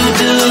would you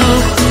do?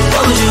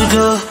 What would you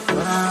do?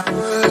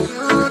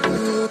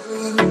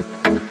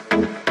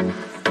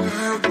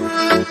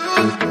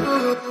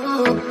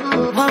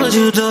 What would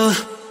you do?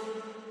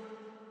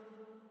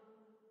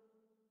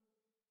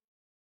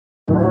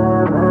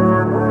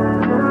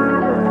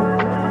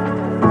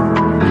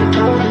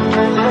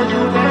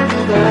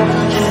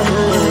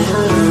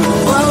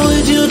 What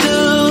would you do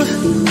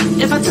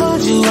if I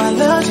told you I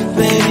loved you,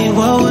 baby?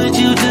 What would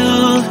you do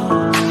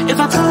if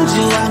I told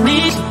you I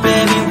need you,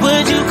 baby?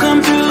 Would you come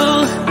through?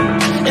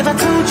 If I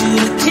told you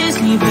to kiss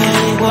me,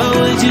 baby, what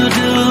would you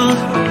do?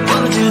 What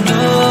would you do?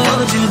 What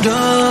would you do?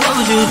 What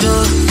would you do?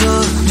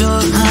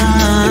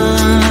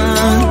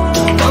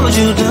 What would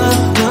you do?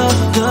 What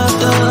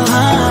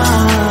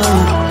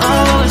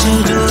would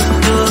you do?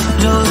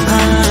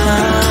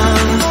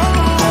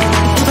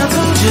 If I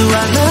told you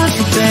I love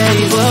you,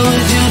 baby, what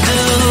would you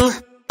do?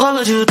 What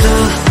would you do?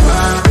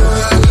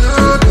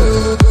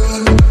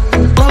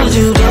 What would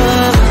you do?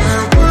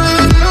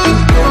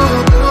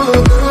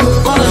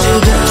 What would you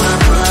do?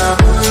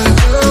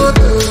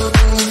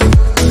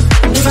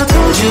 If I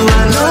told you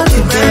I love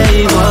you,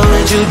 baby, what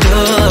would you do?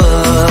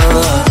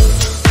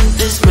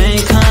 This may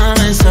come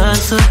as a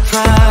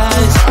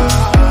surprise,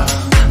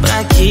 but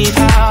I keep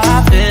how I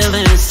feel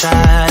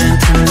inside. And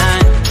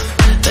tonight,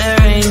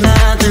 there ain't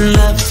nothing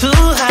left to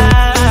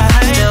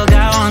hide. Still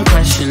got one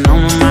question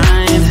on my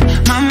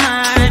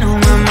mind, on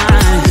my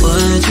mind.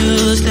 Would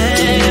you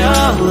stay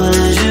or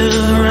would you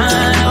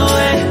run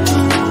away?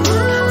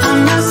 I'm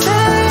not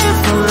saying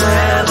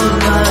forever,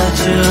 but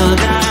you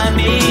got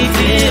me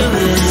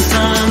feeling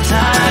some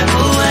type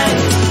of way.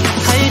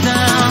 How you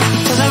down?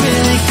 'Cause I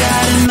really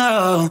gotta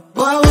know.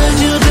 What would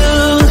you do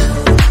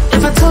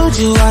if I told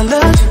you I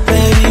loved you,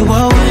 baby?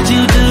 What would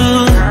you do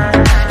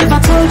if I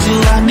told you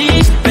I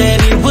need you,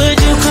 baby? Would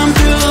you come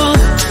through?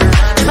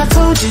 If I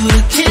told you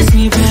to kiss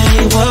me,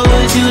 baby, what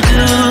would you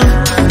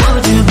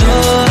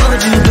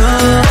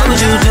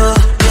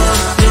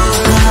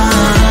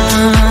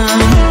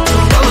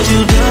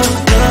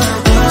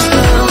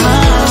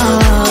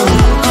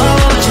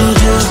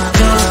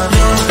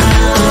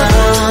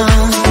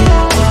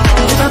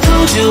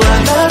you I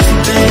love you,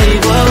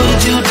 babe, what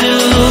would you do?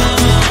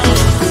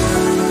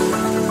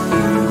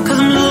 Cause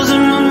I'm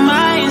losing my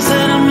mind,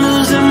 said I'm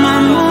losing my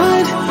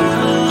mind,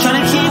 trying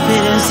to keep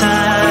it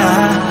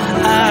inside.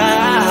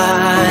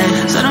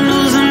 Said I'm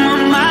losing my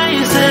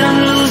mind, said I'm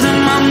losing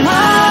my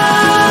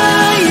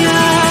mind,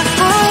 yeah.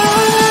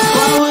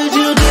 What would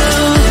you do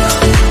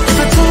if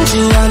I told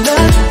you I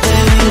love you,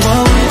 baby?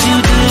 What would you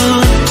do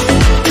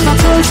if I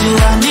told you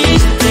I need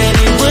you,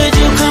 baby? Would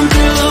you come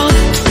through?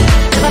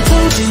 If I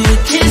told you to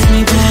kiss me,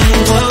 baby,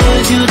 what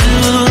would you do?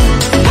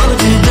 What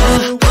would you do?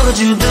 What would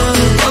you do?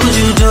 What would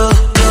you do?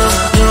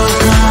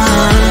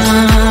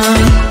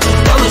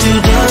 What would you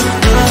do?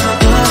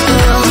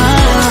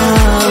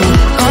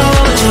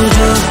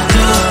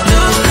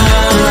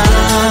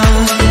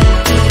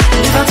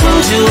 If I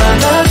told you I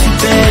love you,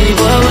 baby,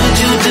 what would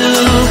you do?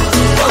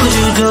 What would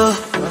you do?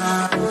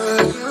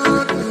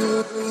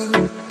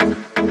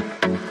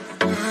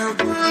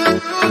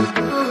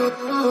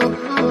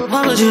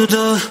 What would you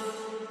do?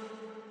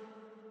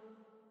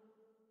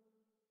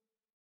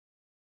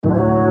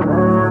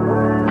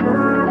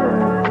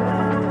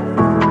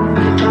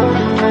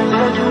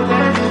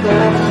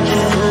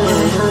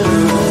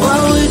 What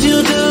would you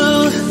do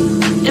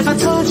if I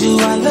told you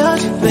I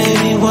loved you,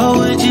 baby? What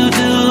would you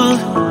do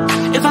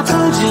if I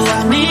told you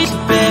I need you,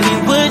 baby?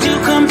 Would you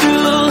come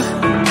through?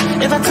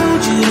 If I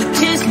told you to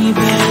kiss me,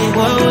 baby,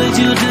 what would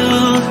you do?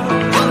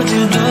 What would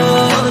you do?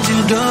 What would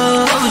you do?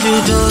 What would you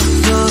do?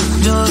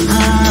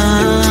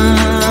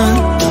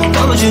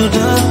 What would you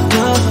do? What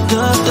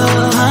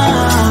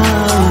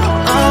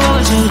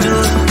would you do?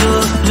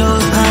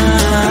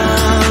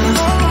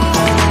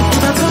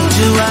 If I told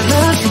you I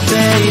love you,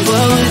 baby,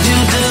 what would you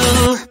do?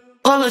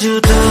 What would you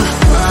do?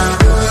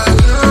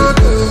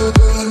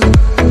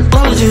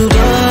 What would you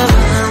do?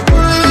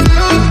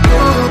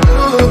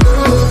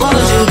 What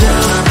would you do?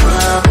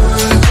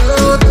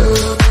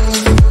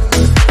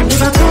 If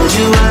I told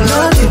you I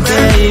love you,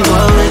 baby,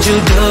 what would you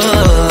do?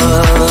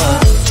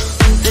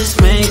 This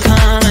may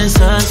come as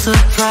a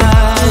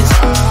surprise,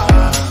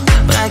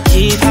 but I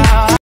keep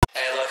how.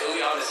 Hey, look,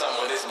 we on to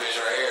something with this bitch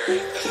right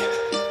here.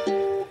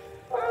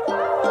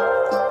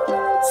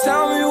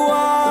 Tell me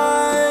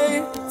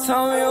why,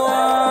 tell me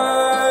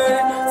why,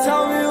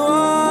 tell me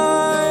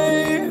why,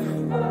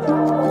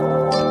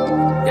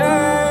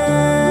 yeah.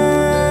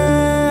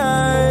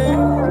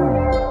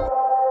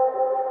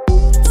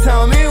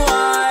 Tell me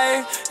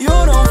why you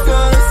don't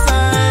feel the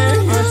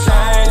same. You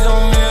change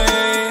on me.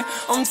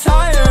 I'm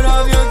tired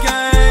of your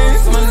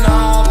games,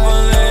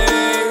 monopoly.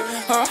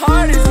 Her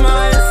heart is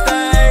my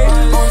estate,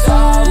 on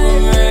top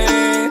of me.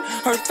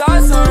 Her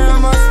thoughts are in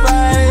my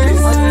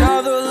space.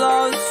 Another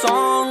love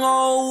song,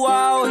 oh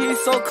wow, he's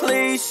so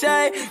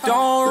cliche.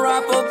 Don't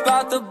rap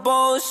about the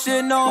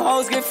bullshit, no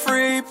hoes get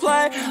free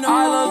play.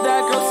 I love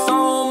that girl so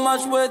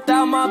much,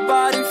 without my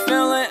body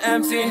feeling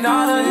empty.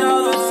 Not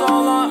another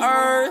soul on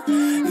earth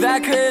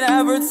that could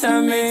ever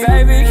tempt me.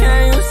 Baby,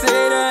 can you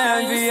see the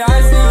envy?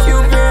 I see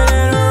Cupid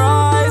in her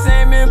eyes,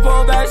 ain't been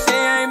pulled back, she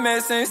ain't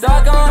missing.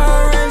 Stuck on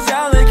her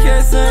angelic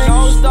kissing.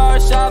 Don't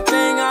start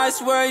shopping, I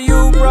swear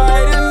you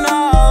brighten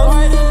up.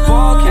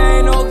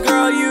 Volcano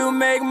girl, you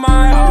make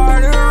my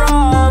heart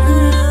erupt.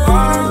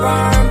 Burn,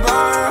 burn,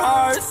 burn,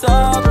 hearts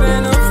up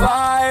in the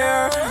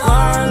fire.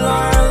 Learn,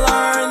 learn,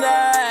 learn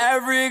that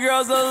every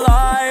girl's a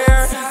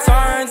liar.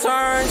 Turn,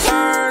 turn,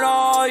 turn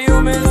all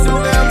humans to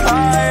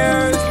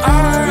vampires.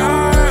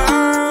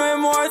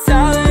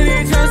 Immortality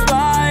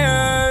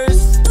transpires.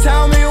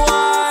 Tell me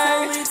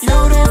why you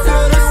don't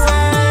feel the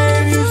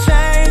same. You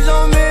change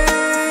on me.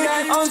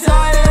 I'm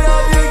tired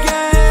of your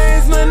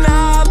games,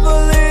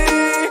 monopoly.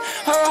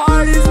 Her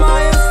heart is my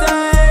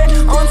estate,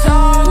 on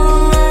top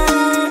of me.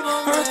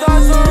 Her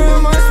thoughts are in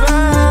my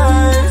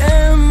space,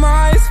 in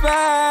my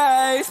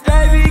space.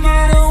 Baby,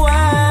 get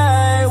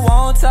away.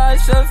 Won't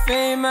touch a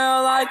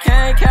female, I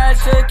can't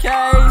catch a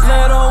case.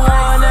 Little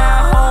one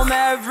at home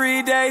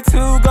every day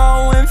to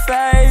go and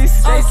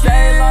face. They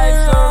say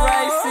life's a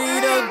race, see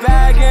the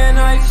bag and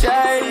I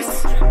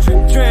chase.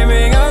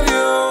 Dreaming of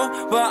you,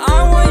 but I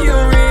want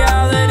your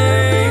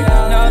reality.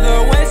 Another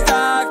waste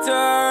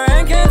doctor,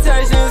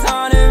 incantations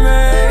haunting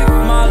me.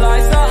 My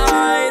life's an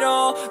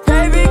idol,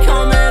 baby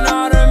coming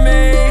out of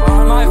me.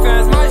 My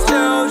fans, my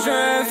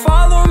children,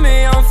 follow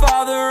me, I'm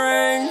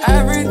fathering.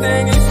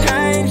 Everything is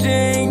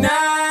changing now.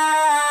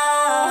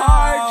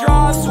 Heart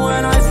drops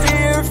when I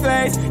see your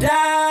face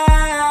down.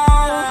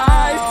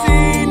 I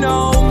see no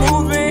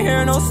movement,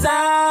 hear no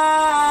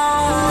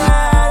sound.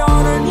 Red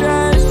on her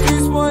dress, she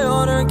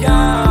spoiled her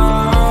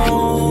gown.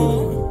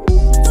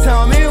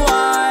 Tell me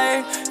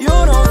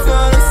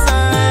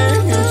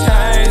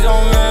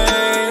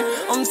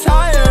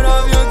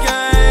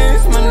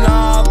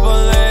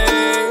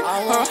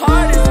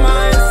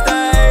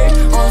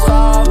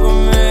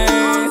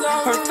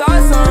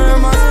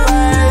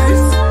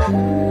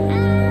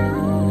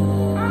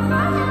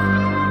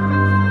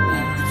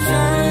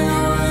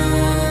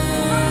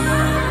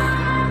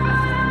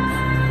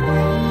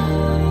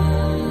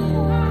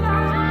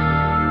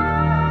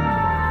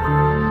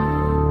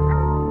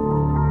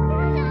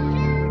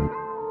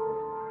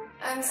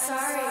I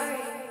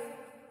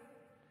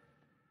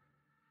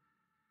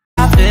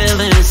feel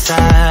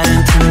inside,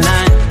 and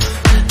tonight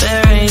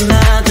there ain't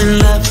nothing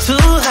left to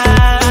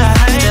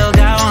hide. Still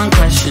got one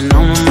question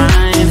on my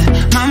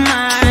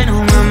mind,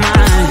 on my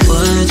mind.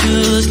 Would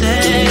you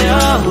stay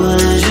or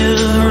would you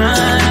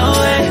run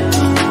away?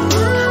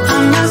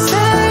 I'm not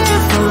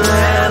saying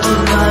forever,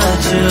 but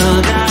you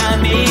got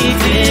me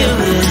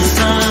feeling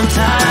some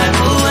type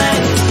of way.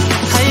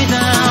 How you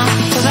down?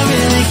 'Cause I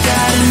really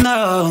gotta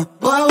know.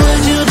 What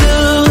would you do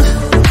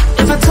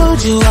if I told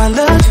you I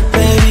loved you,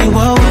 baby?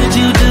 What would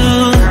you do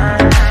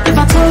if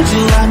I told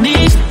you I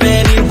need you,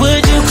 baby?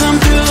 Would you come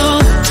through?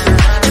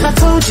 If I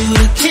told you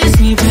to kiss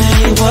me,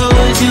 baby, what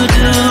would you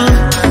do?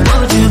 What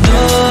would you do?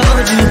 What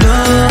would you do?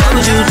 What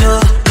would you do?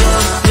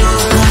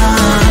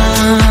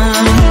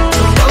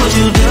 What would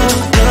you do?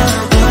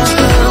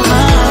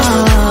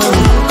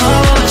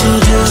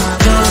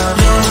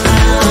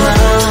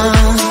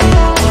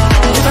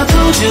 If I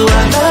told you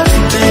I love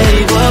you,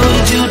 baby, what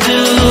would you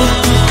do?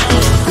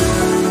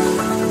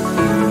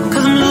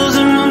 'Cause I'm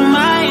losing my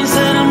mind,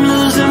 said I'm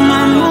losing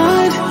my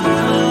mind,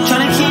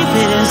 trying to keep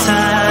it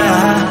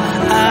inside.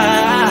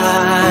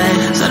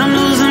 Said I'm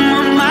losing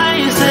my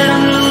mind, said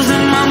I'm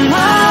losing my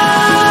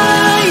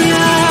mind.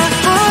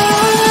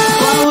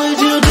 What would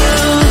you do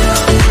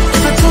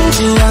if I told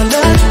you I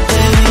love you,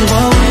 baby?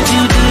 What would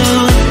you do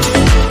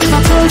if I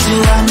told you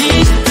I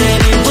need you,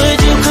 baby? Would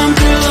you come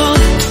through?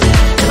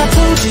 If I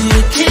told you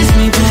to kiss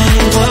me,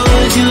 baby, what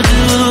would you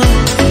do?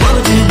 What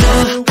would you do?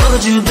 What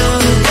would you do?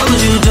 What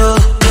would you do?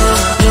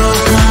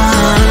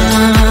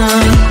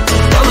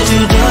 What would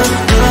you do?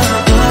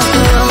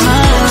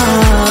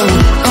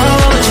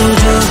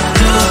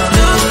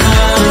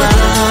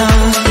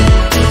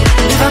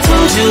 If I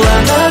told you I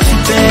love you,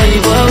 baby,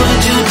 what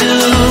would you do?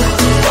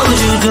 What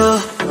would you do?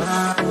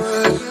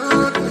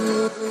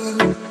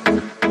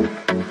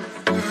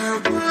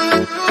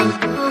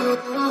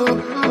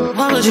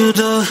 What would you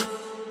do?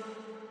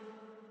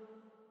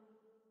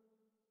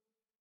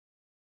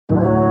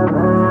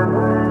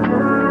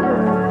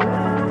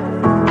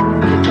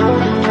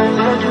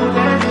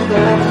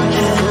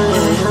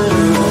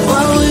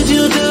 What would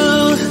you do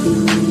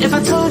if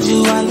I told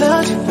you I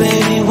loved you,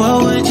 baby? What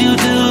would you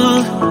do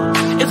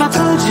if I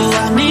told you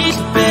I need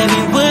you, baby?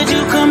 Would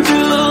you come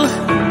through?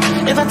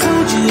 If I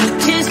told you to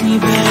kiss me,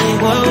 baby,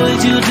 what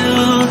would you do?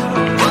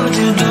 What would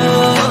you do?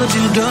 What would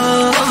you do?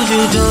 What would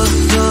you do?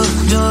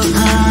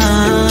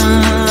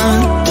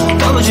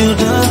 What would you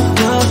do?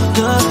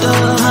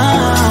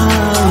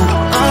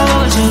 What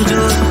would you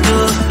do?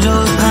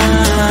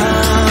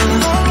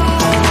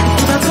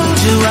 If I told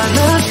you I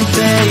love you,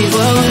 baby,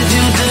 what would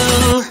you do?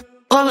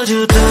 What would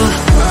you do?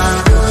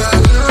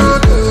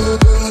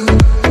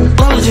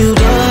 What would you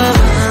do?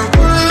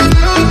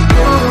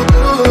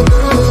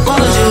 What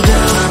would you do?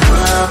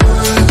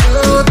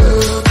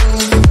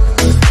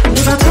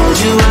 If I told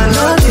you I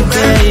love you,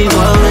 baby,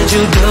 what would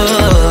you do?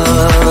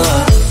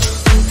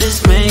 This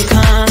may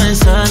come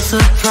as a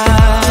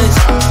surprise,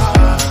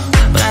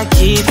 but I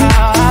keep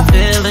how I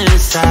feel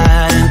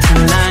inside, and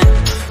tonight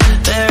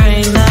there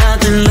ain't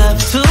nothing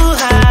left to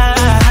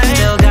hide.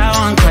 Still got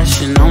one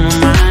question on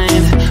my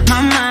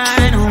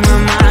mind, on my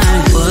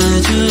mind.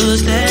 Would you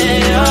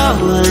stay or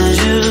would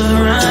you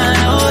run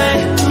away?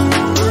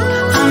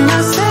 I'm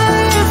not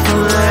saying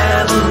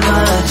forever,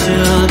 but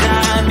you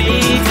got me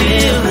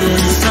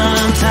feeling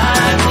some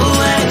type of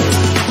way.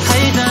 How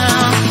you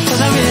down?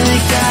 'Cause I really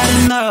gotta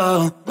know.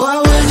 What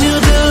would you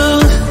do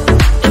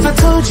if I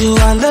told you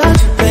I loved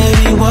you,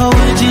 baby? What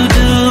would you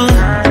do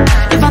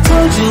if I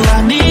told you I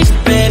need you,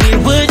 baby?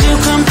 Would you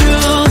come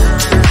through?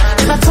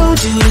 If I told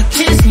you to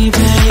kiss me,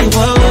 baby,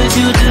 what would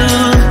you do?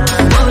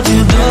 What would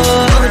you do?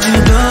 What would you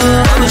do?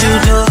 What would you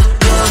do?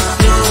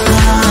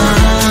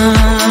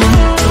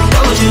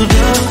 What would you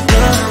do?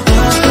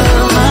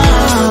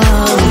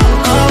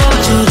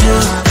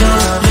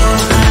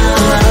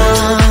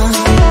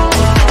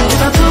 If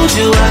I told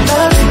you I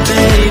love you,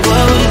 baby,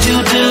 what would you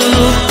do?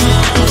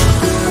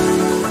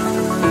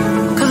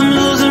 'Cause I'm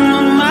losing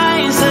my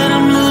mind, said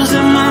I'm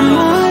losing my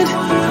mind,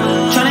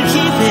 trying to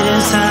keep it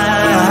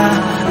inside.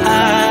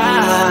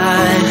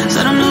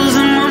 Said I'm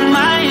losing my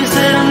mind,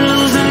 said I'm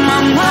losing my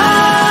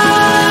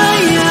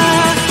mind.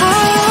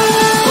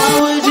 What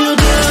would you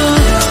do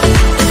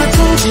if I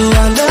told you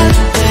I loved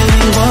you,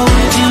 baby? What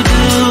would you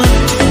do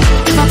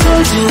if I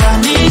told you I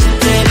need you,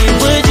 baby?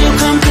 Would you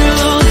come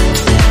through?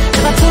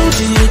 If I told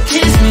you to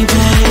kiss me,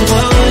 baby,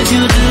 what would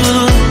you do?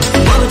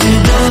 What would you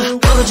do?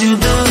 What would you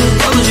do?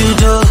 What would you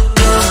do?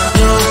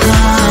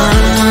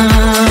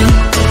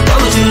 What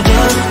would you do?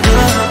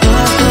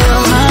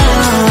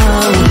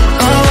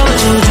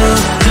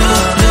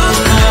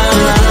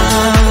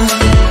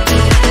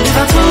 If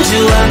I told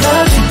you I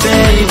loved you,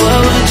 baby, what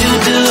would you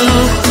do?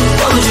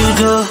 What would you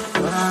do?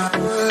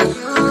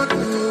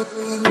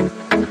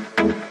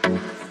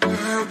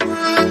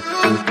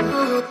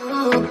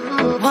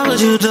 What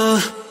would you do?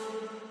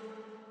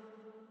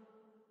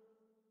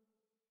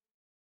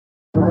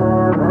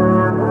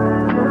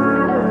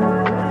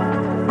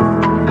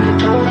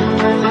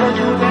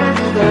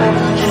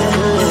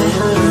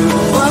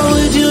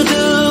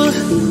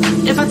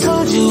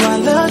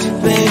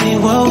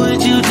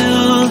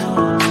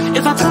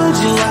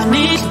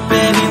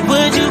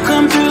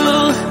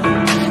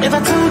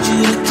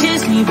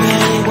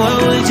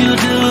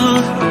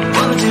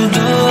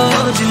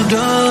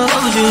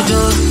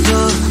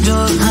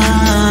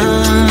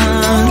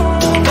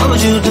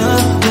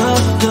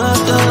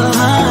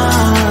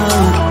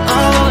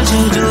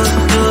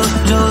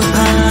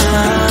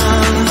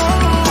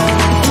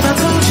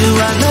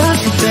 I love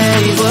you,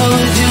 babe, what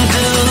would you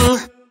do?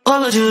 What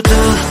would you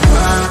do?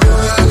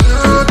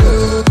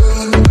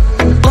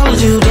 What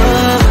would you do?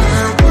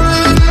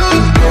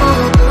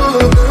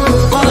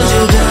 What would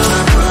you do?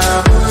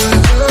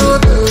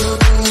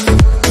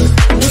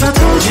 If I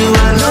told you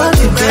I love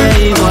you,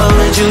 babe, what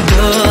would you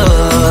do?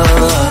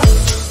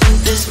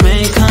 This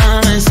may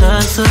come as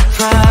a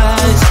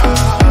surprise,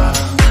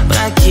 but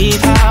I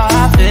keep how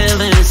I feel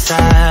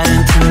inside.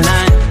 And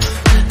tonight,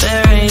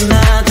 there ain't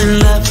nothing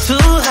left to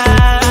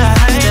hide.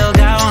 Still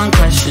got one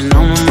question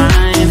on my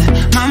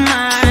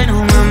mind,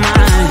 on my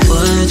mind.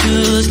 Would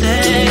you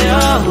stay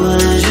or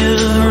would you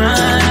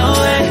run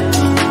away?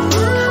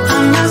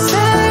 I'm not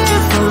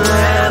saying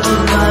forever,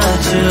 but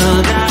you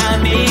got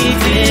me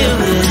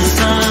feeling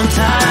some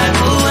type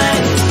of way.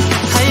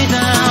 How you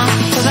down?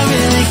 'Cause I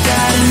really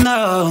gotta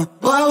know.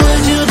 What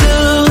would you do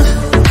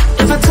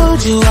if I told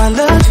you I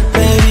loved you,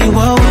 baby?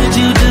 What would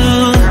you do?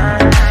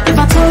 If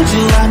I told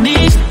you I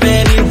need you,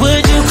 baby,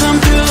 would you come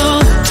through?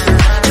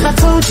 If I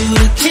told you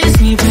to kiss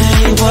me,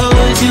 baby, what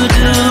would you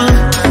do?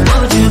 What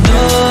would you do?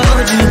 What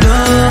would you do?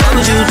 What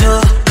would you do?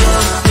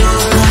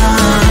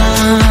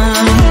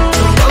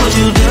 What would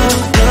you do?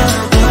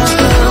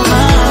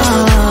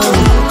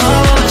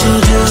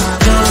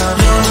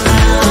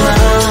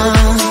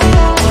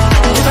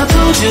 If I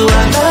told you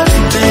I love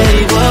you,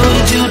 babe, what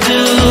would you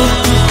do?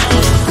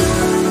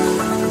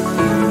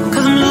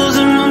 'Cause I'm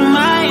losing my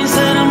mind,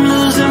 said I'm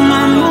losing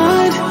my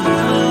mind,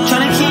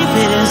 trying to keep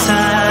it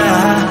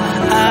inside.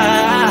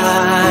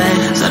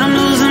 Said I'm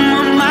losing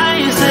my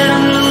mind, said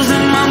I'm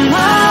losing my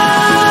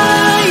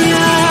mind.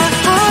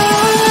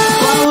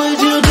 What would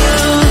you do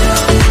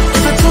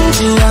if I told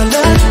you I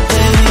love you,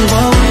 baby?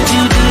 What would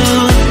you do?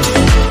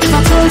 If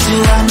I told you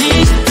I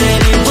need you,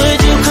 baby, would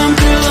you come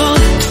through?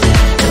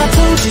 If I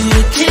told you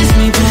to kiss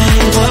me,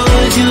 baby, what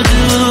would you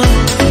do?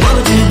 What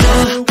would you do?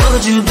 What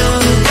would you do?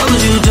 What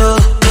would you do?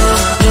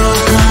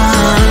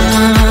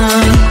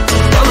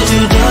 What would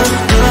you do?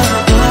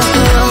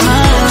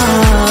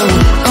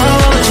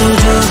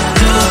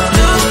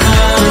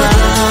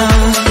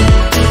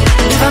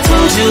 If I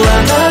told you I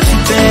love you,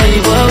 baby,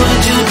 what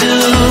would you do?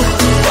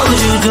 What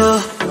would you do?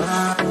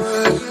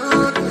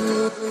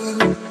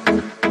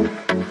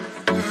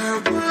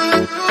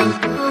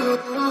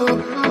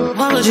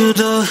 What would you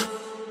do?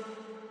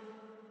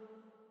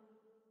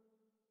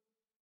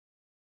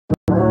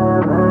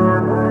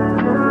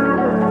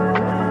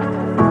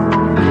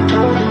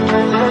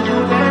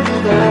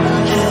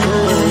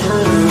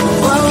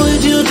 What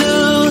would you do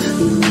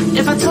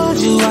if I told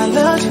you I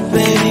loved you,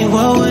 baby?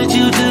 What would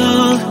you do?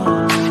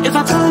 If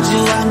I told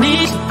you I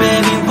need you,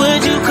 baby,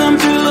 would you come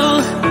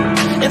through?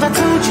 If I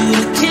told you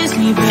to kiss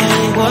me,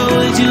 baby, what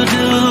would you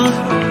do?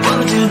 What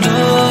would you do?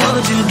 What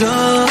would you do?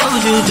 What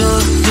would you do?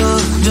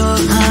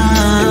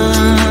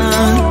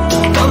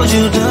 What would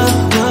you do?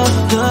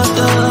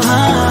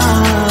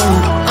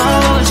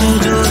 What would you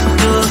do?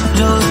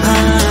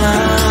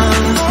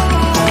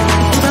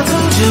 If I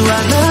told you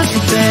I love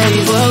you, baby,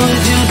 what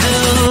would you do?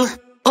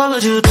 What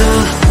would you do?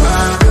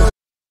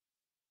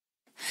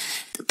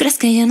 ¿Tú crees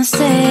que yo no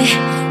sé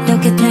lo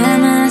que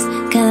tramas?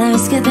 Cada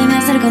vez que te me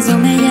acercas o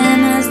me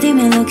llamas,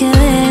 dime lo que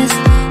ves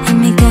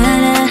en mi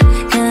cara.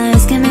 Cada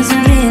vez que me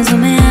sonríes o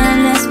me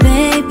hablas,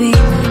 baby.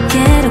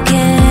 Quiero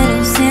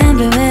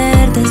siempre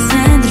verte,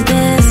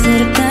 sentirte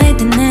cerca y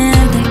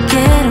tenerte.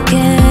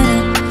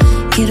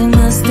 Quiero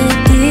más de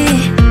ti.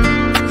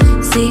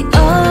 Si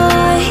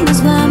hoy nos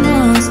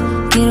vamos,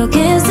 quiero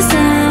que estés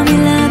a mi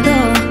lado.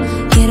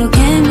 Quiero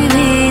que en mi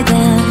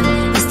vida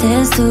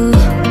estés tú.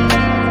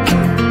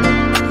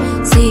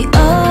 Si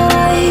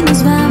hoy nos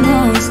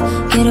vamos,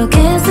 quiero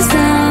que estés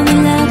a mi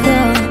lado.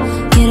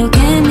 Quiero que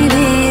en mi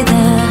vida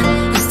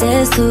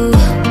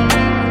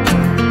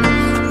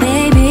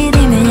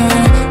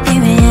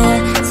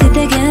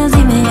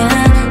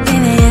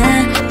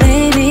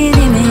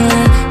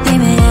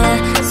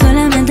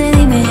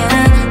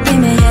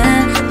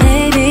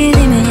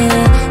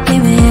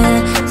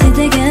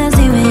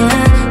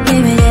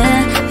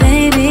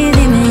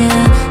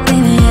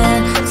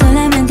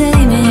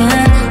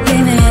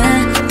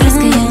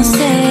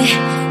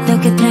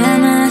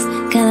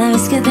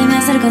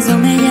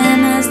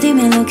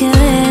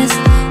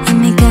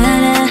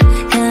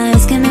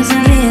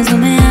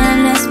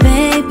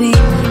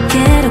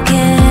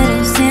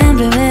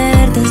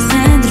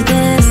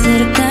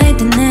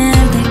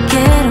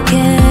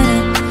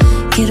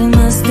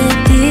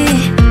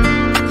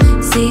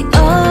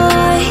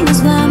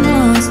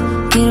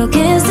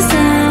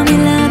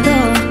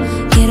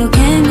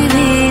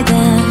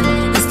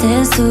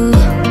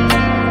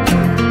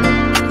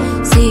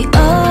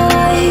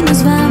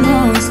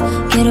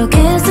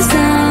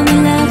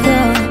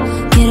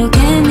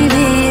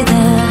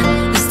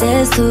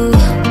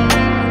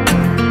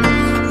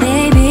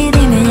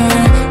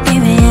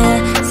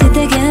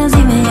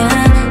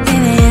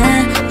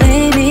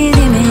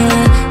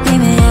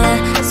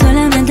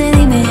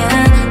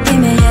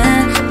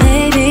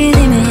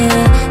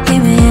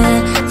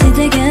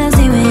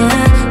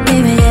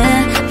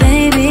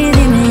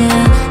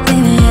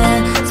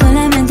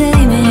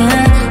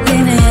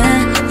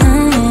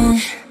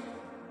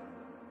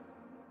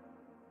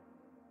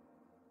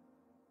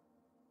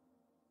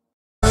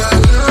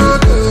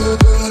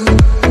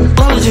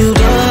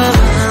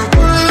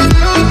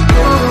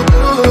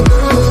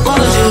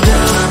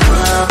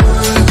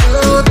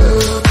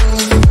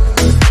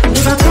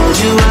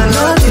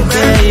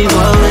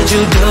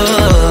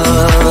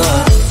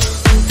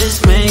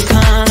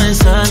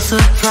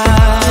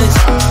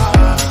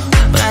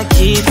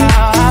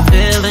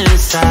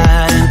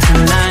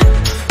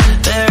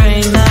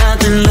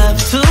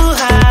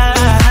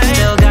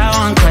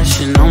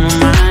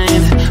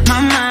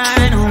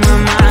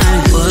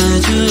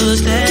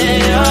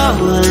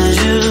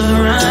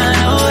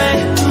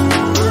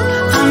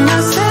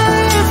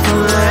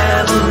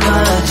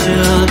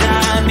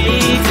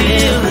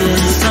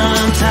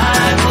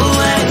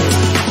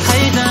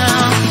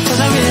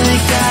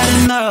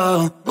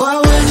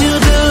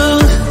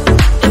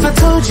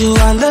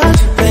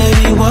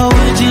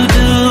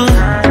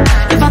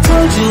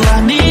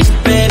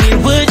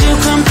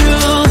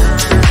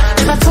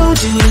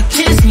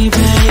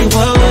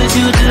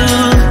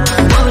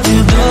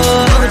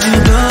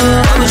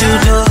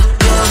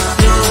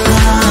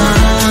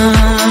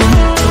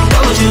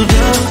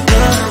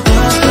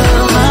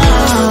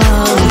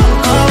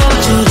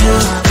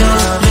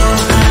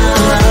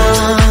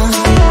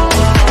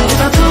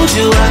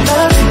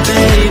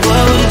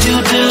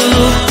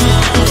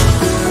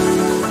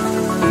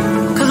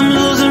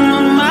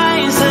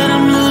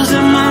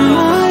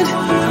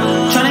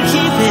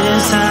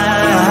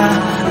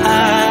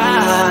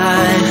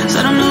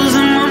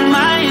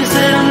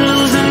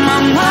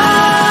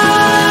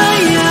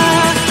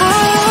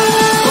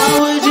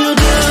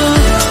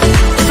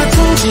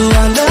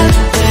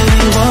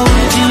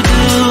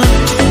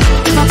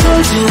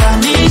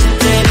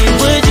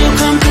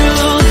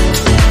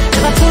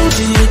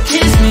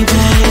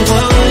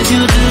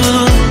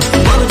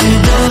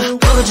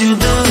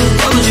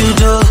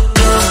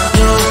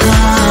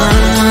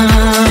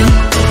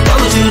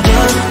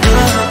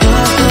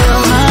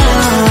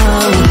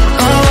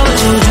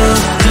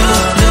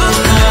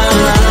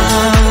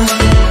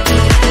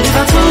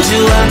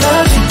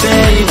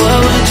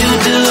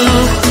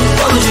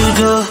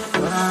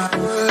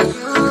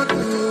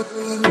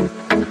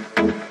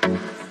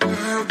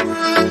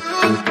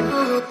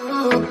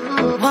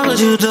would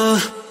you do?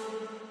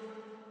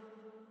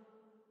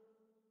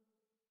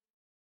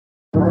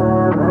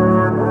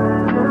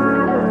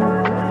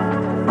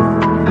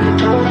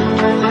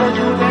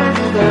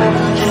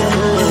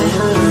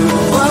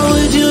 What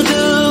would you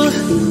do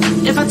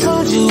if I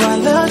told you I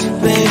loved you,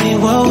 baby?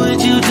 What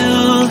would you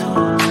do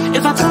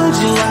if I told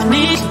you I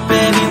need you,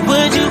 baby?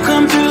 Would you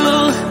come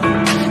through?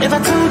 If I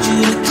told you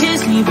to kiss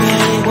me,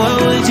 baby,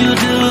 what would you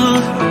do?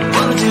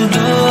 What would you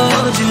do?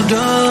 What would you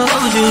do?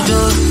 What would you do?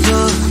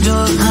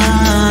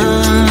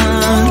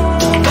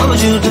 What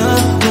would you do? What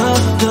would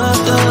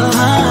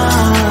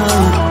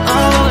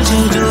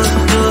you do?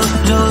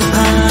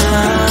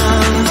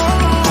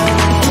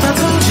 If I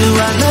told you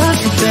I love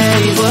you,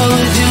 baby, what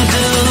would you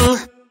do?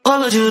 What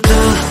would you do?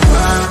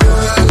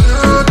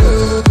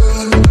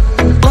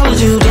 What would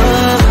you do?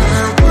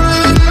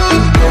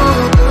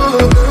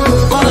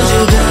 What would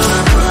you do?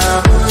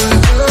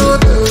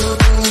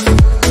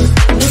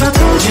 If I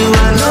told you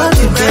I love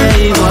you,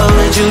 baby, what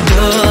would you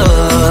do?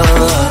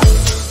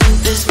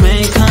 This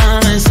may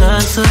come as a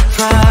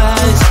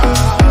surprise,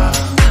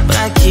 but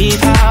I keep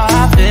how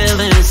I feel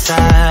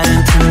inside.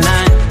 And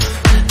tonight,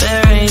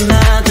 there ain't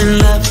nothing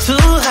left to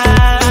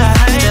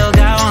hide. Still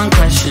got one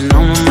question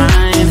on my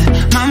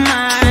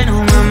mind,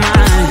 on my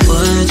mind.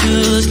 Would you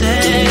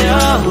stay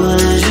or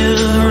would you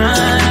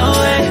run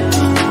away?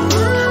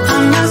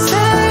 I'm not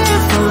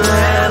saying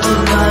forever,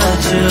 but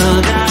you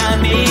got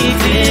me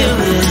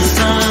feeling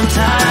some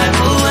type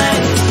of way.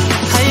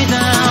 How you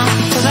down?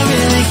 'Cause I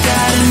really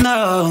gotta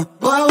know.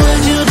 What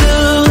would you do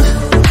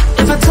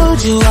if I told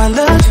you I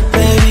loved you,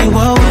 baby?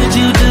 What would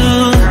you do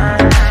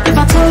if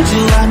I told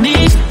you I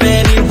need you,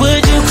 baby?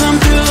 Would you come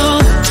through?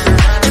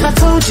 If I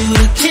told you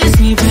to kiss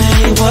me,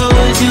 baby, what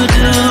would you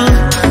do?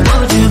 What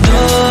would you do?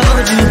 What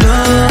would you do?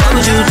 What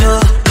would you do?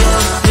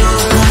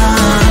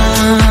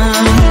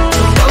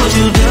 What would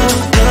you do?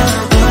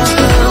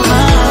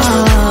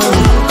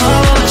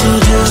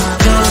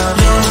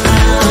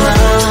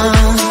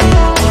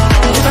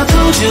 If I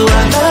told you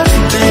I love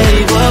you,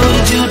 baby, what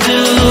would you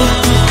do?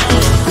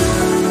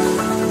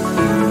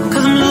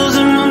 'Cause I'm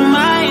losing my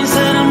mind,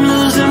 said I'm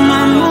losing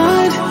my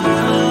mind,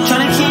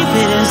 trying to keep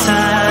it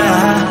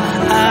inside.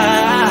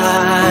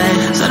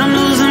 Said I'm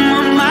losing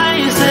my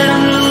mind, said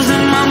I'm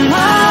losing my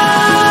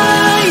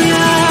mind.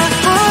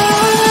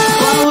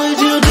 What would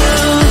you do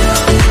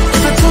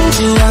if I told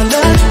you I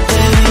love you,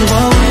 baby?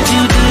 What would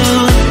you do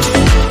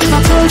if I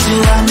told you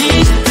I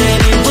need you,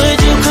 baby? Would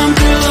you come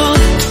through?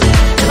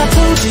 If I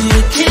told you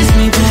to kiss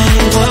me,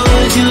 baby, what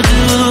would you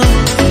do?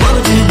 What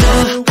would you do?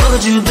 What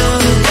would you do?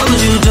 What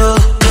would you do?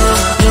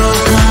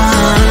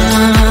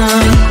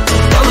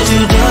 What would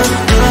you do?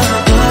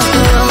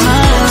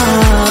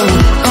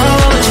 What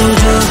would you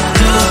do?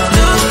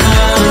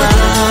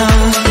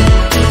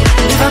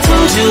 If I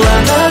told you I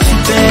love you,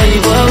 baby,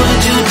 what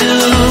would you do?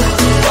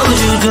 What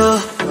would you do?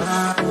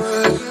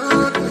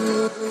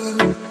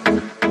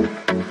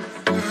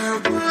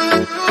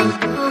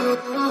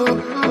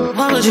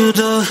 What would you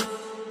do?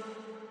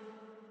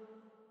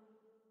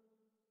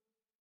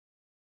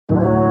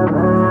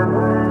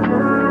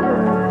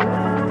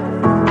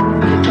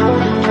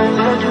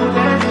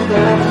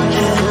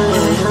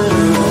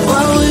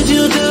 What would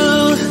you do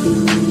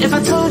if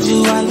I told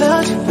you I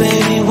loved you,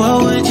 baby?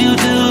 What would you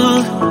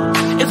do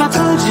if I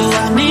told you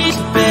I need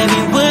you, baby?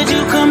 Would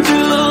you come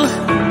through?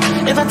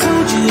 If I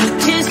told you to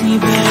kiss me,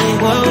 baby,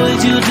 what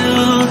would you do?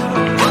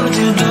 What would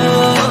you do?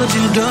 What would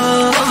you do?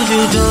 What would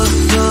you do?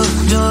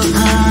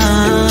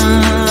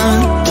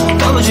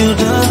 What would you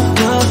do? What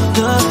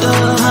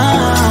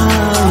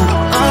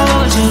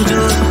would you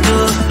do?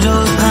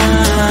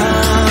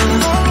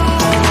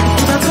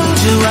 If I told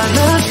you I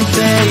love you,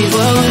 baby,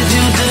 what would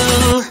you do?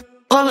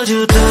 What would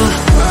you do?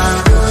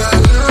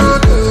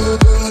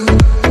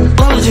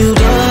 What would you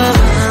do?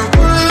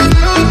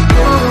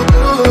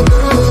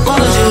 What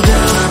would you do?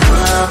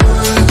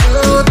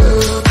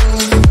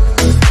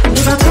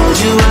 If I told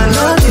you I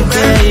love you,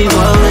 baby,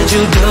 what would you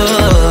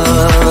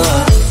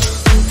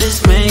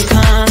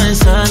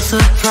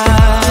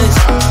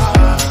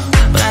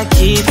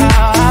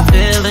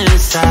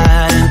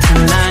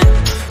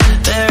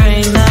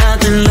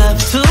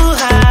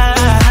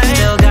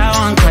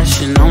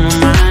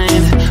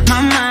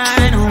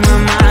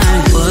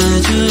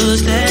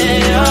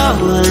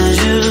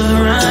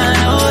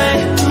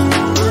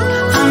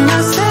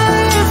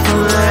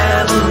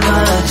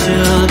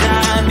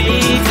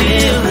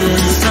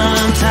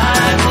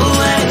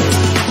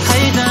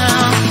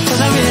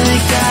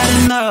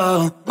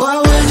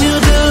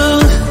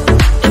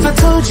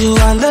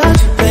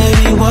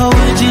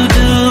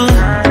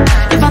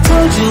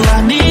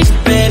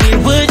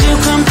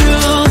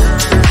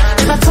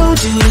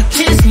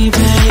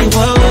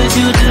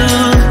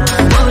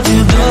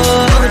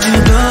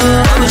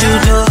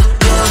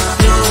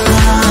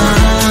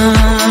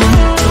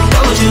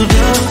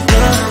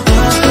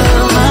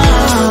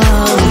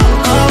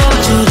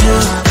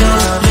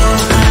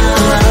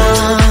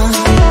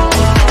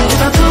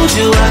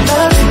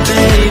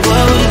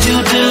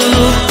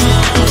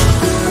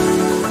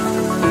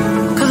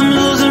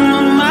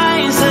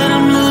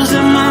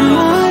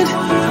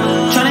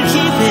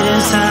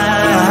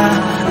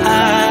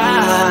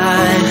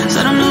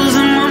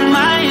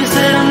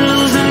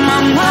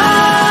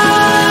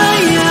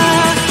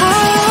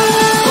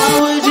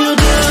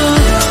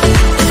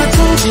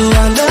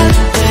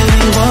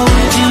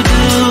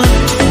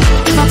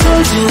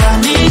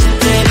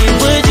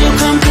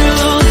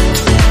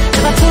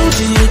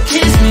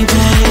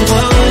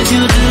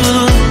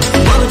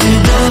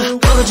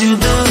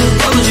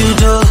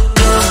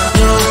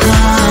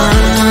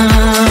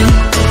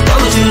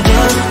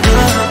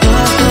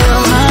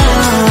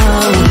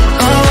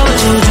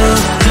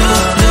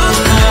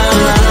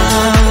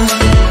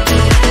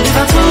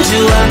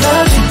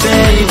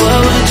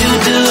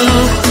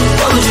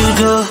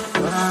do?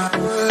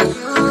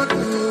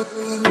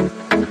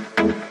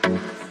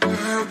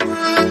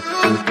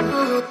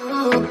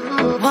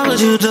 What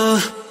would you do?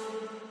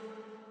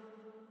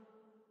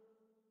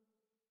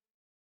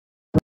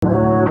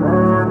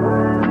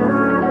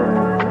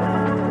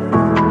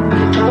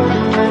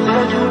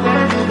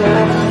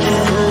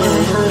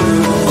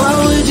 What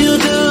would you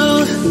do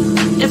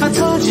if I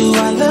told you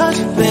I loved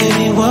you,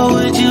 baby? What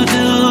would you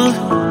do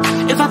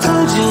if I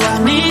told you I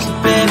need you,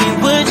 baby?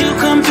 Would you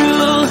come through?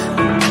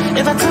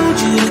 If I told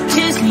you to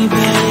kiss me,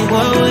 baby,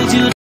 what would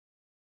you do?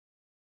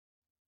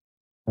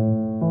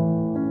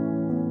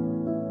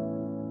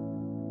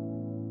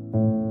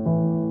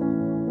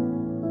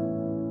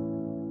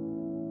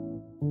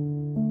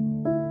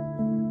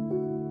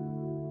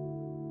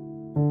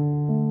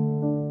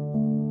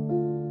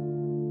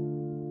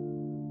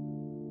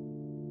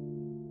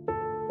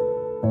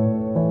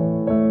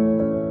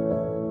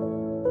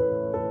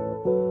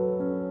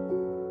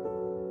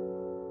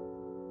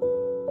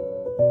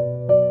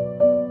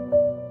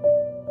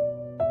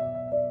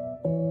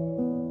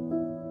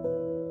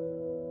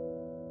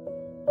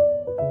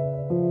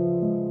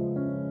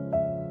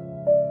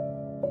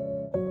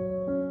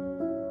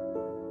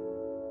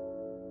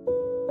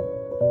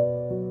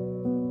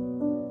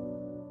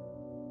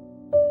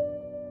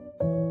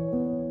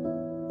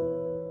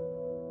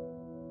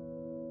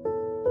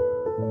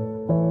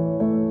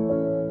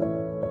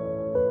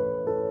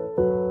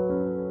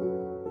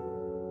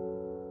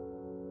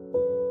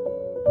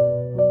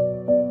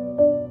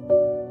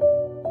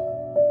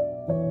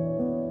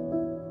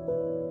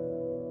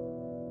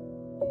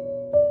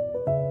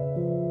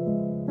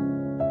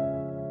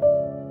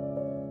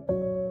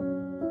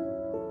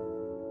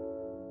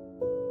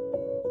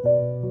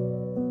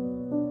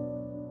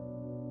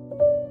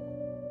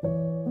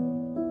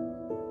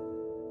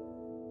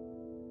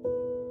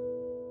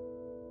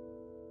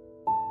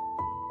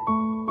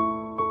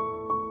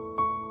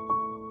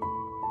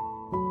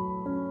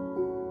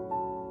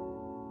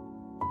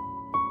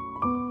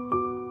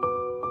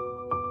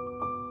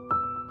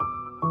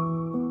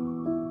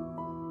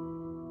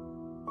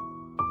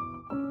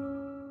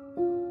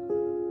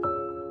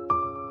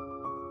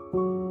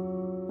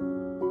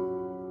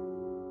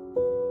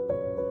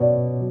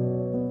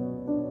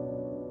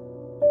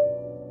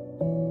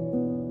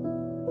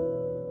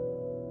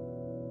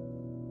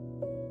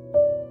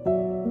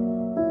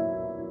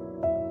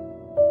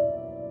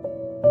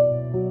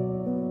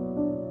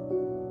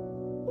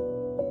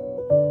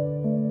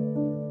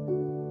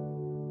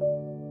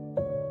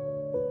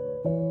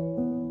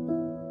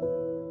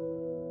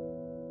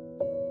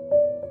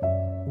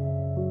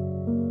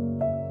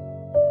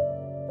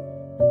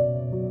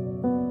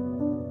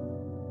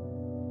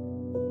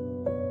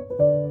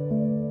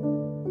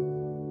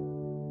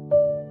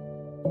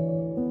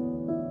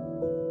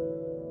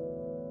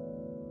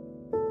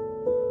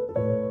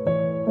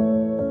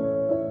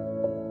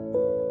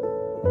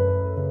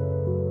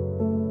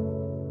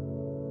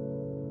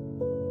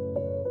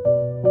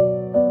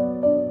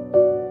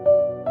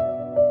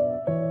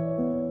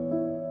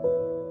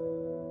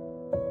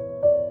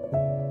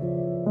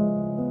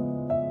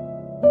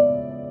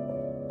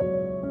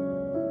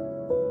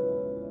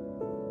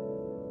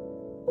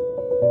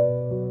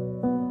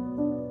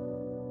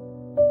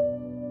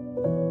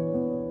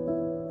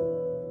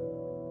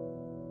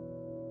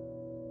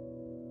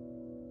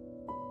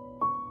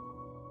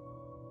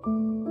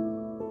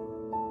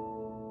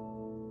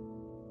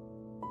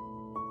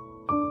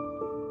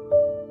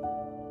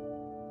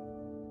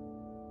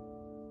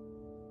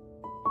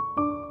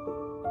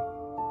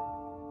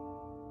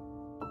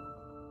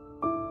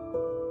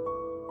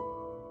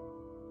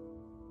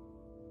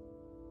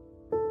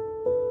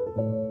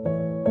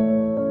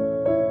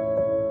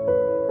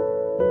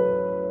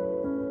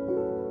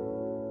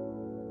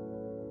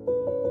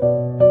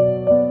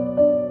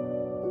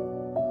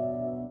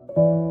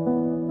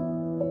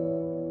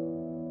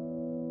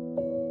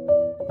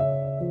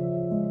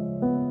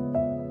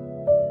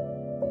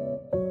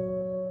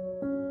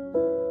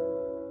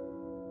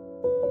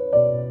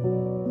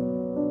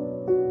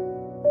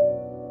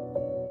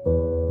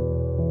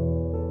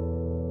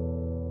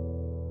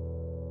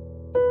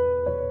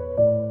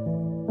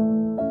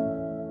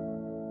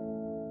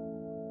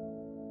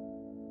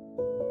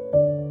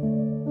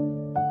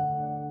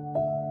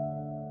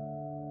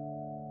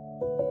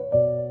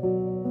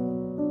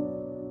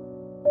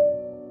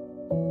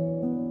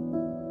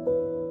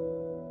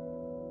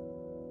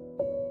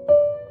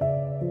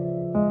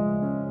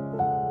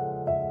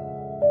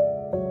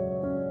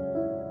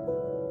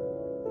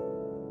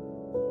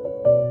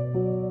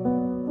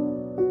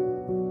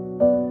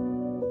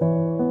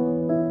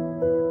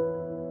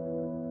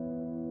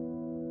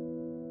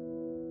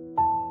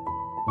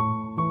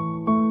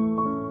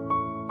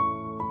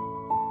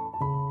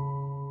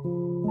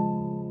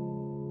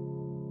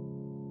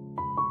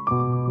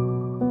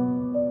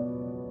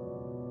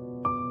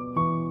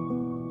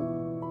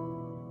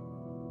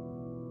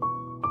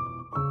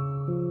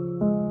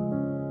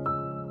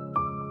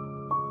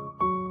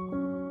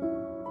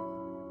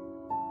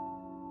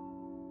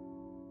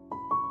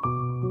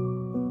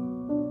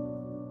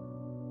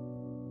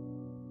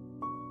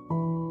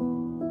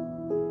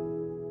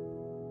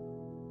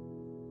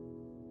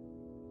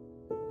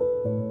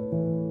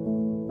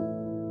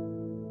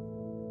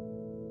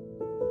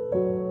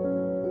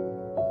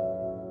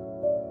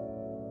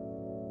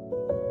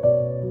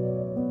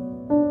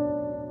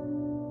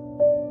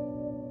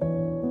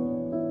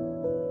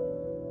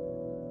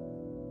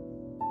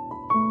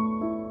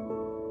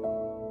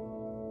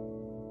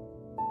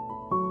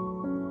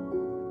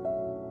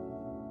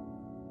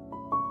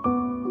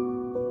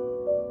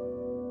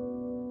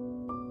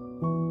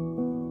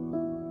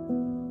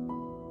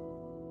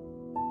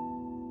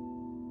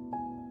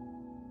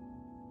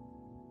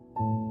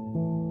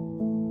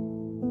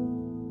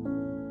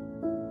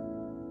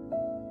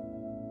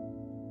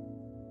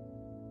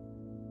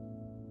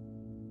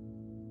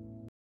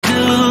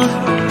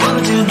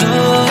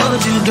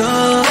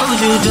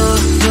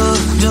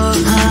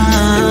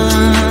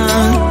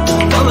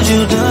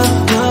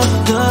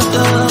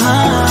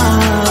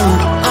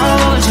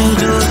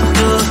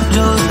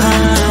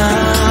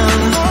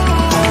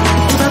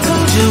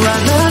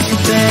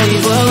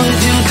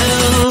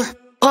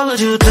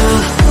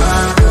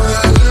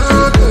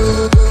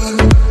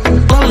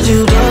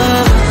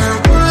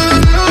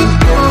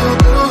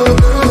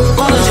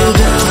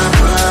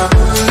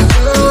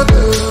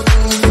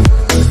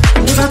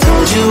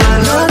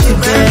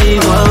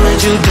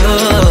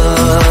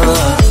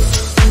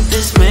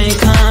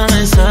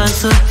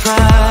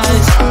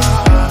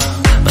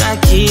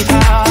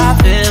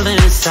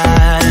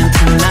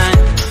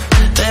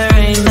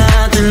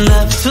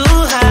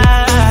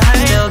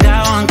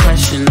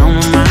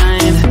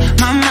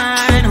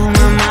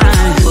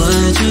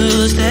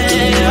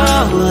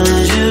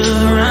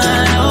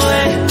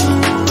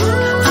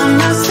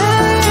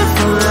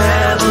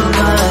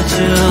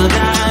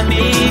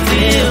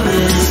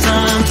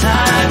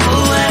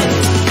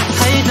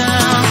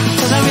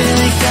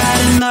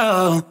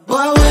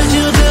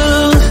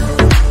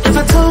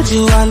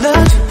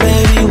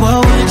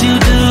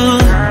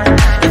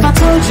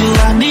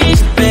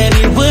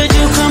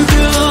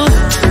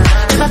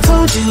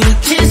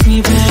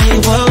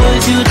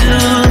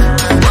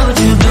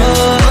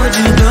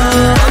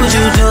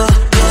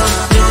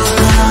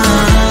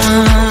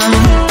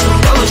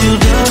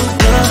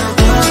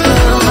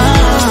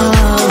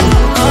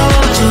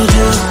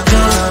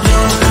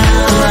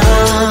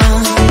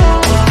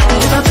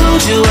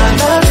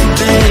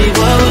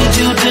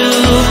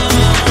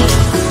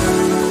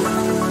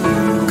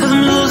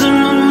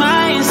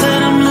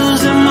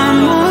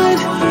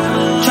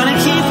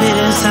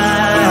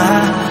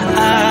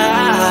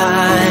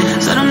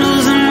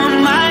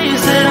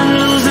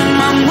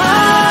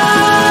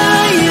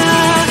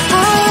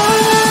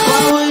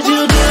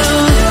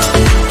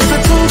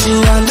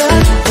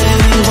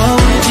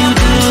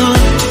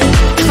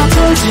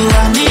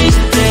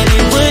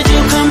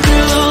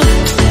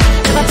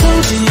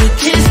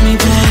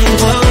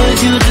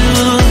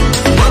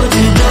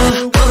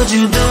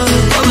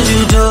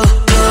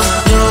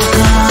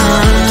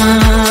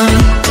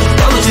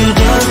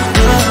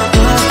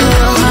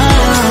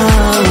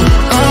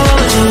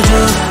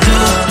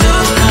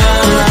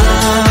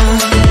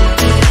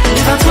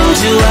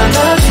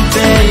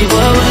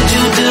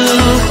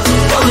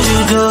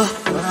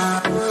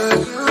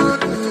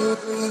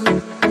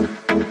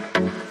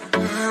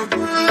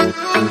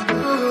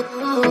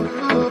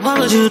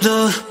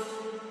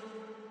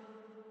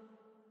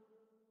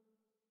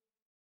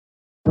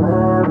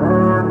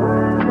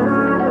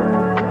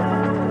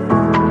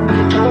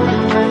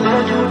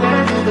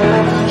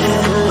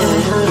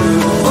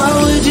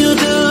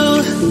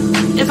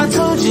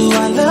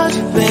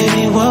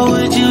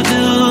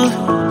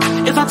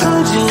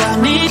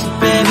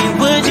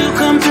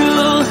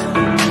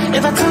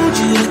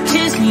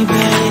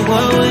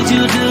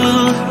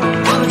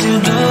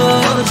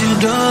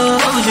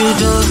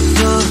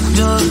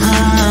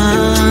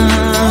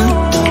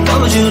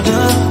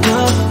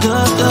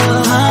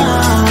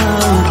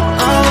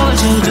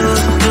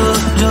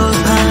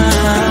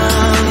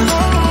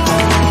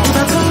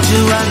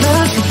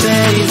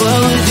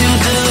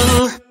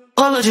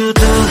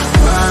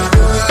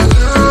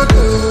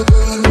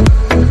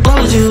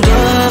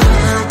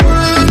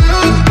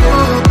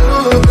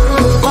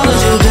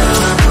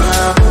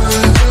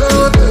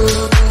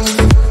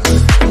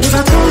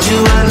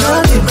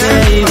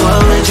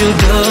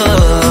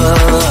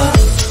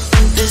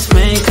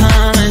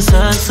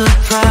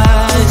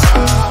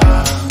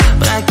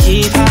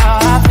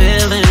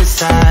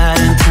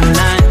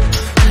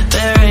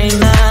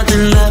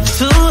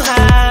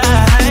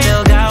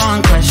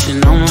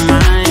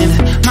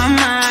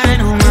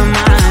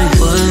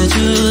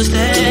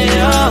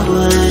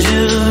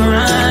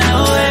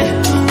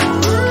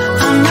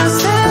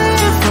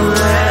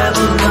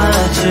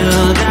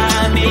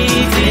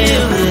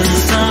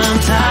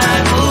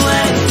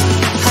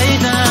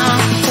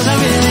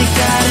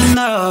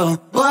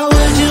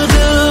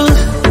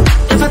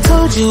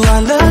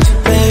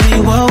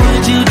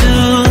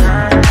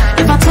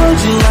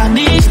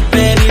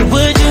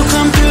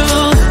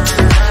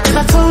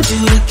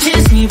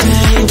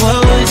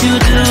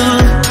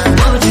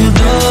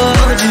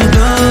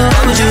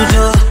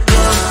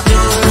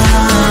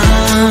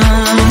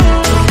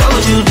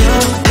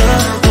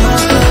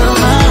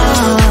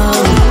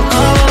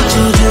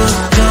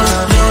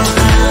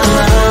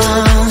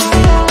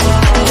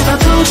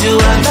 you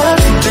I love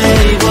you,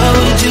 babe, what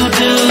would you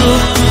do?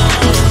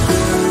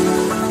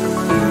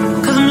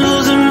 Cause I'm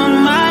losing my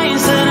mind,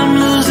 said I'm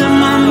losing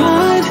my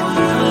mind,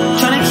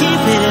 trying to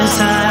keep it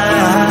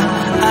inside.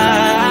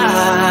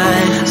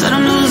 Said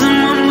I'm losing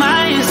my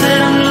mind,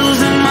 said I'm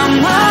losing my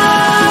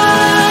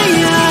mind,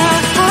 yeah.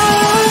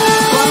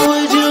 What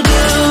would you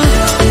do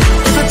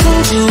if I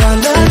told you I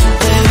love you,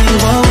 baby?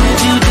 What would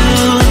you do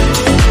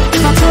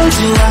if I told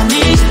you I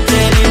need you,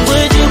 baby?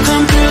 Would you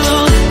come through?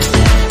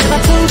 If I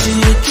told you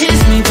to kiss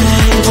me,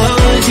 baby, what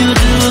would you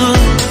do?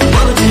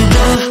 What would you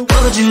do?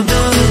 What would you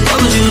do? What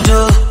would you do?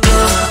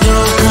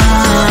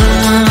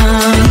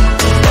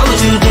 What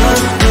would you do?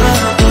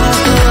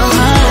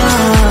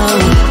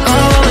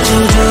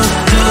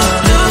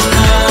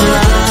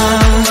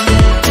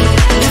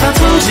 If I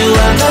told you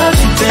I love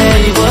you,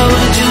 baby, what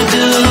would you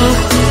do?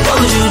 What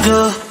would you do?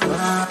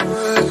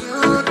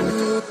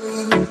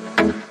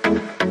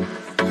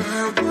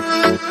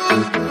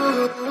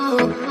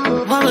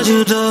 What would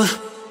you do?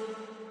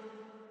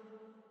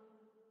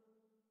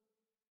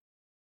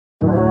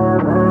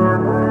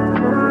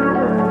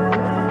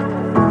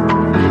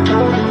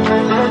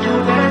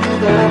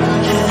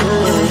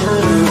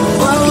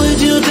 What would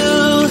you do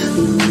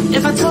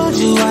if I told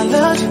you I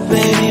loved you,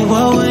 baby?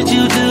 What would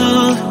you do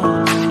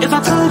if I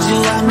told you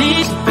I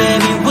need you,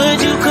 baby?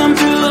 Would you come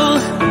through?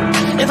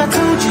 If I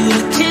told you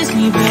to kiss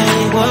me,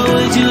 baby, what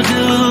would you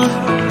do?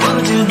 What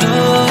would you do?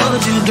 What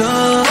would you do?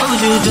 What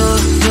would you do?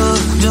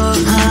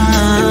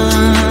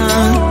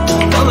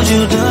 What would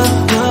you do?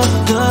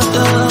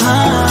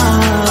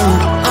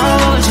 What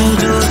would you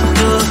do?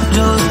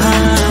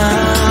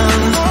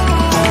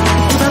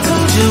 If I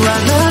told you I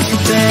love you,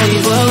 baby,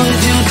 what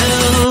would you do?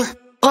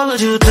 What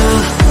would you do?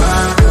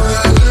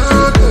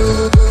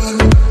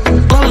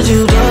 What would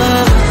you do?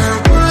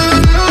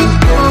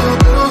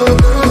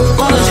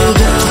 What would you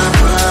do?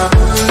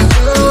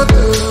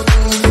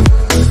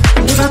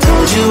 If I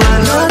told you I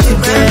love you,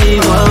 baby,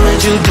 what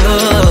would you do?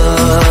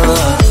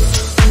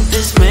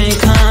 This may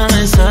come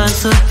as a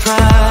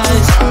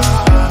surprise,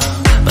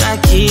 but I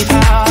keep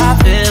how I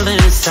feel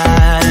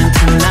inside. And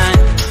tonight,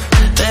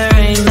 there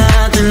ain't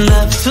nothing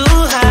left to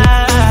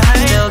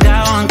hide. Still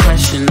got one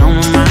question on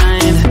my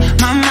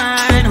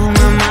mind, oh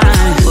my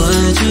mind.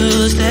 Would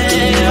you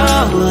stay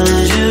or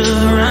would you